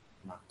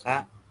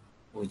 maka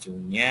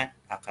ujungnya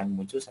akan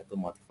muncul satu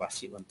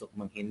motivasi untuk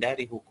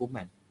menghindari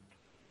hukuman.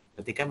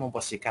 Ketika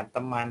memposisikan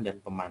teman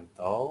dan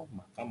pemantau,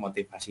 maka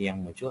motivasi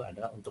yang muncul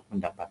adalah untuk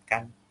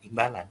mendapatkan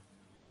imbalan.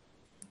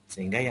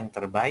 Sehingga yang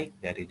terbaik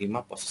dari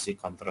 5 posisi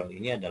kontrol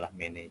ini adalah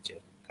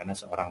manajer. Karena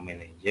seorang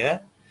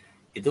manajer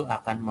itu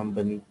akan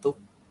membentuk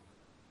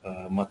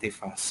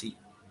motivasi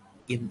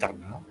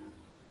internal,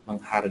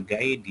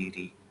 menghargai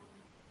diri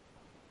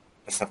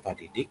peserta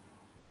didik,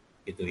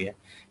 gitu ya.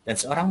 Dan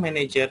seorang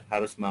manajer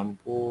harus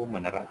mampu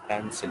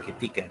menerapkan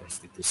segitiga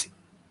restitusi.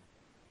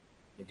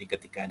 Jadi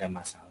ketika ada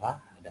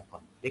masalah, ada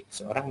konflik,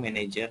 seorang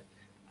manajer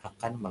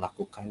akan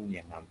melakukan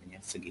yang namanya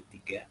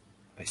segitiga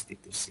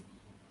restitusi.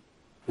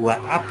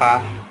 Buat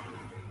apa?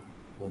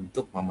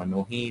 Untuk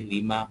memenuhi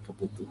 5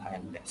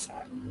 kebutuhan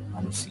dasar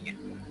manusia.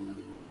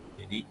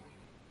 Jadi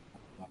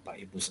Bapak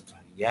Ibu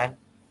sekalian,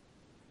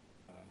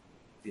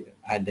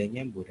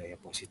 adanya budaya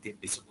positif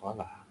di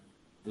sekolah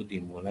itu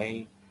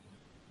dimulai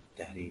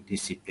dari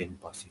disiplin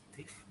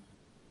positif,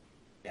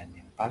 dan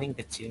yang paling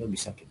kecil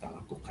bisa kita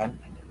lakukan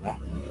adalah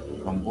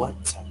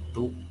membuat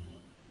satu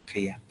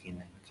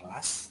keyakinan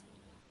kelas,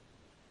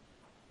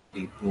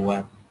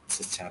 dibuat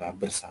secara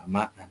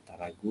bersama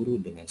antara guru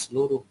dengan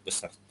seluruh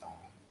peserta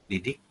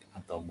didik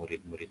atau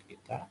murid-murid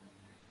kita.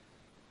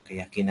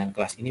 Keyakinan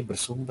kelas ini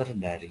bersumber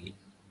dari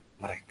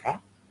mereka,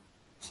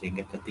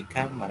 sehingga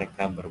ketika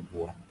mereka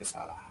berbuat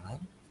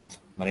kesalahan,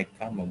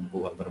 mereka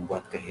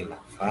berbuat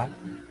kehilafan,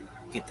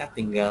 kita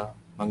tinggal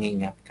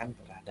mengingatkan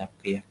terhadap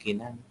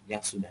keyakinan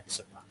yang sudah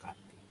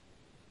disepakati.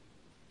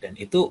 Dan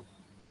itu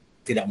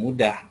tidak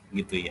mudah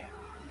gitu ya.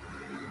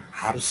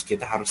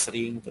 Kita harus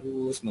sering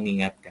terus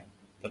mengingatkan.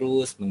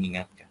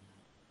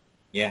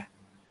 Ya,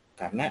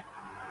 karena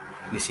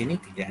di sini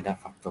tidak ada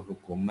faktor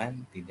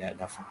hukuman, tidak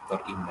ada faktor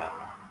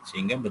imbalan.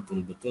 Sehingga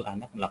betul-betul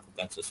anak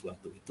melakukan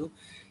sesuatu itu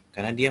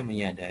karena dia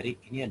menyadari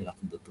ini adalah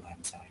kebutuhan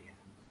saya.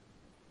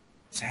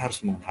 Saya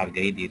harus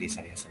menghargai diri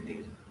saya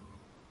sendiri.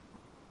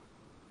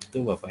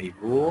 Itu Bapak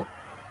Ibu,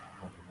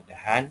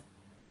 mudah-mudahan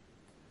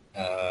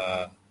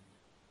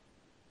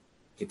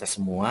kita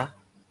semua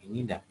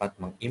ini dapat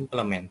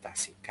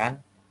mengimplementasikan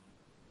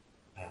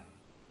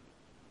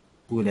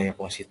budaya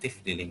positif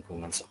di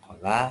lingkungan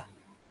sekolah,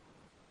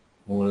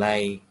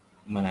 mulai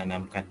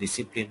menanamkan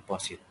disiplin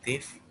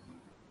positif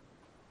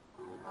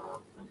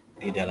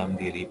di dalam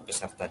diri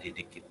peserta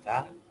didik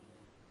kita,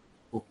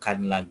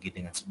 bukan lagi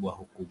dengan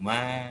sebuah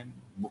hukuman,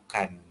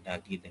 bukan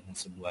lagi dengan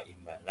sebuah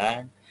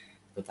imbalan,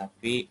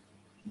 tetapi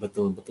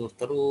betul-betul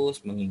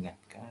terus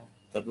mengingatkan,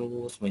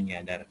 terus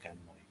menyadarkan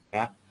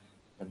mereka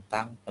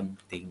tentang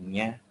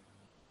pentingnya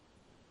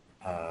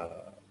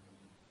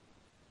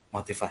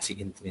motivasi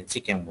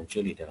intrinsik yang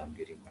muncul di dalam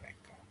diri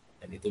mereka.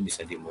 Dan itu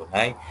bisa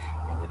dimulai,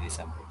 yang tadi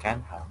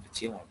disampaikan, hal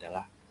kecil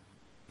adalah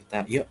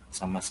kita yuk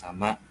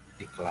sama-sama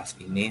di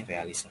kelas ini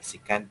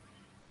realisasikan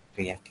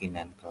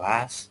keyakinan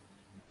kelas.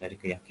 Dari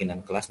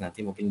keyakinan kelas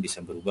nanti mungkin bisa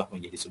berubah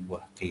menjadi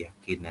sebuah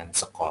keyakinan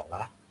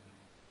sekolah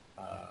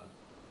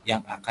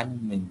yang akan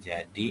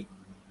menjadi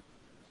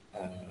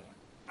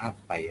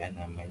apa ya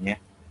namanya,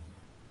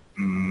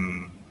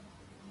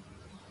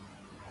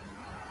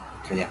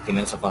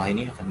 keyakinan sekolah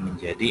ini akan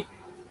menjadi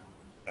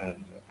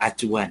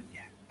acuan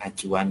ya,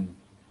 acuan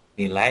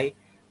nilai,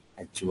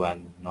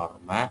 acuan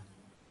norma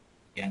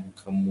yang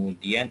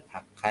kemudian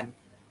akan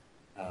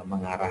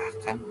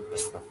mengarahkan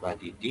peserta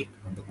didik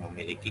untuk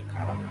memiliki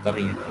karakter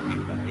yang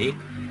lebih baik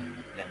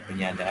dan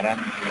penyadaran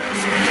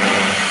secara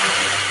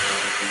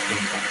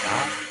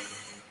internal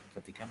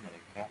ketika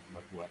mereka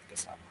berbuat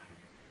kesalahan.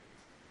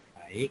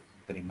 Baik,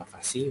 terima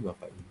kasih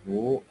Bapak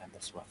Ibu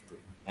atas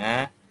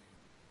waktunya.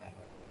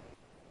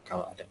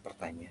 Kalau ada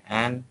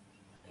pertanyaan,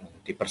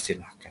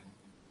 dipersilahkan.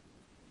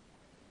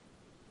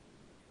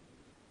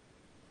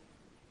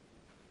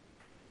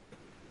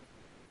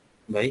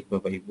 Baik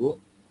Bapak Ibu,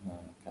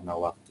 karena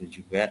waktu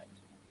juga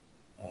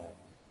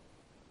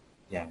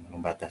yang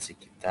membatasi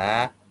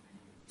kita,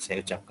 saya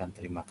ucapkan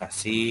terima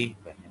kasih,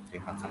 banyak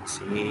terima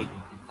kasih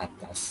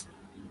atas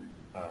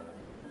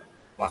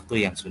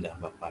waktu yang sudah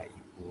Bapak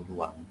Ibu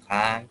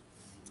luangkan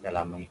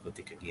dalam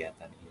mengikuti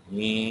kegiatan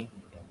ini.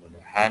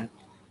 Mudah-mudahan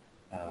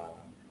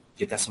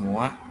kita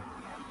semua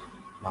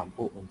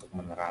mampu untuk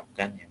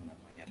menerapkan yang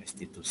namanya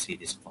restitusi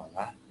di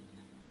sekolah,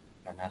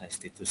 karena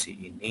restitusi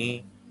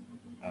ini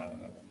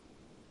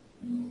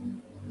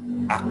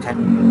akan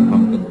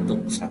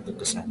membentuk satu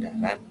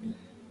kesadaran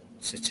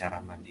secara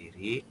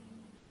mandiri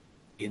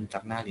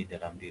internal di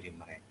dalam diri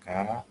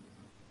mereka,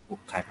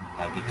 bukan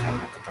lagi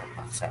karena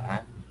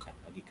keterpaksaan, bukan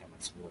lagi karena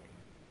sebuah.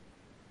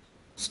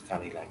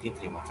 Sekali lagi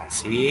terima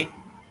kasih.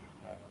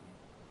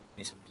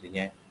 Ini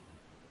sepertinya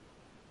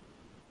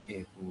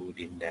Ibu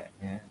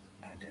Dindanya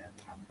ada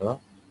trouble.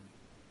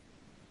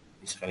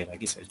 Sekali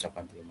lagi saya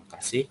ucapkan terima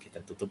kasih.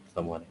 Kita tutup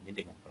pertemuan ini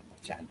dengan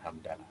pembacaan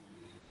hamdalah.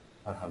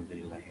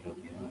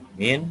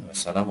 Alhamdulillahirrahmanirrahim.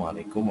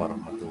 Wassalamualaikum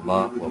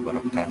warahmatullahi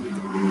wabarakatuh.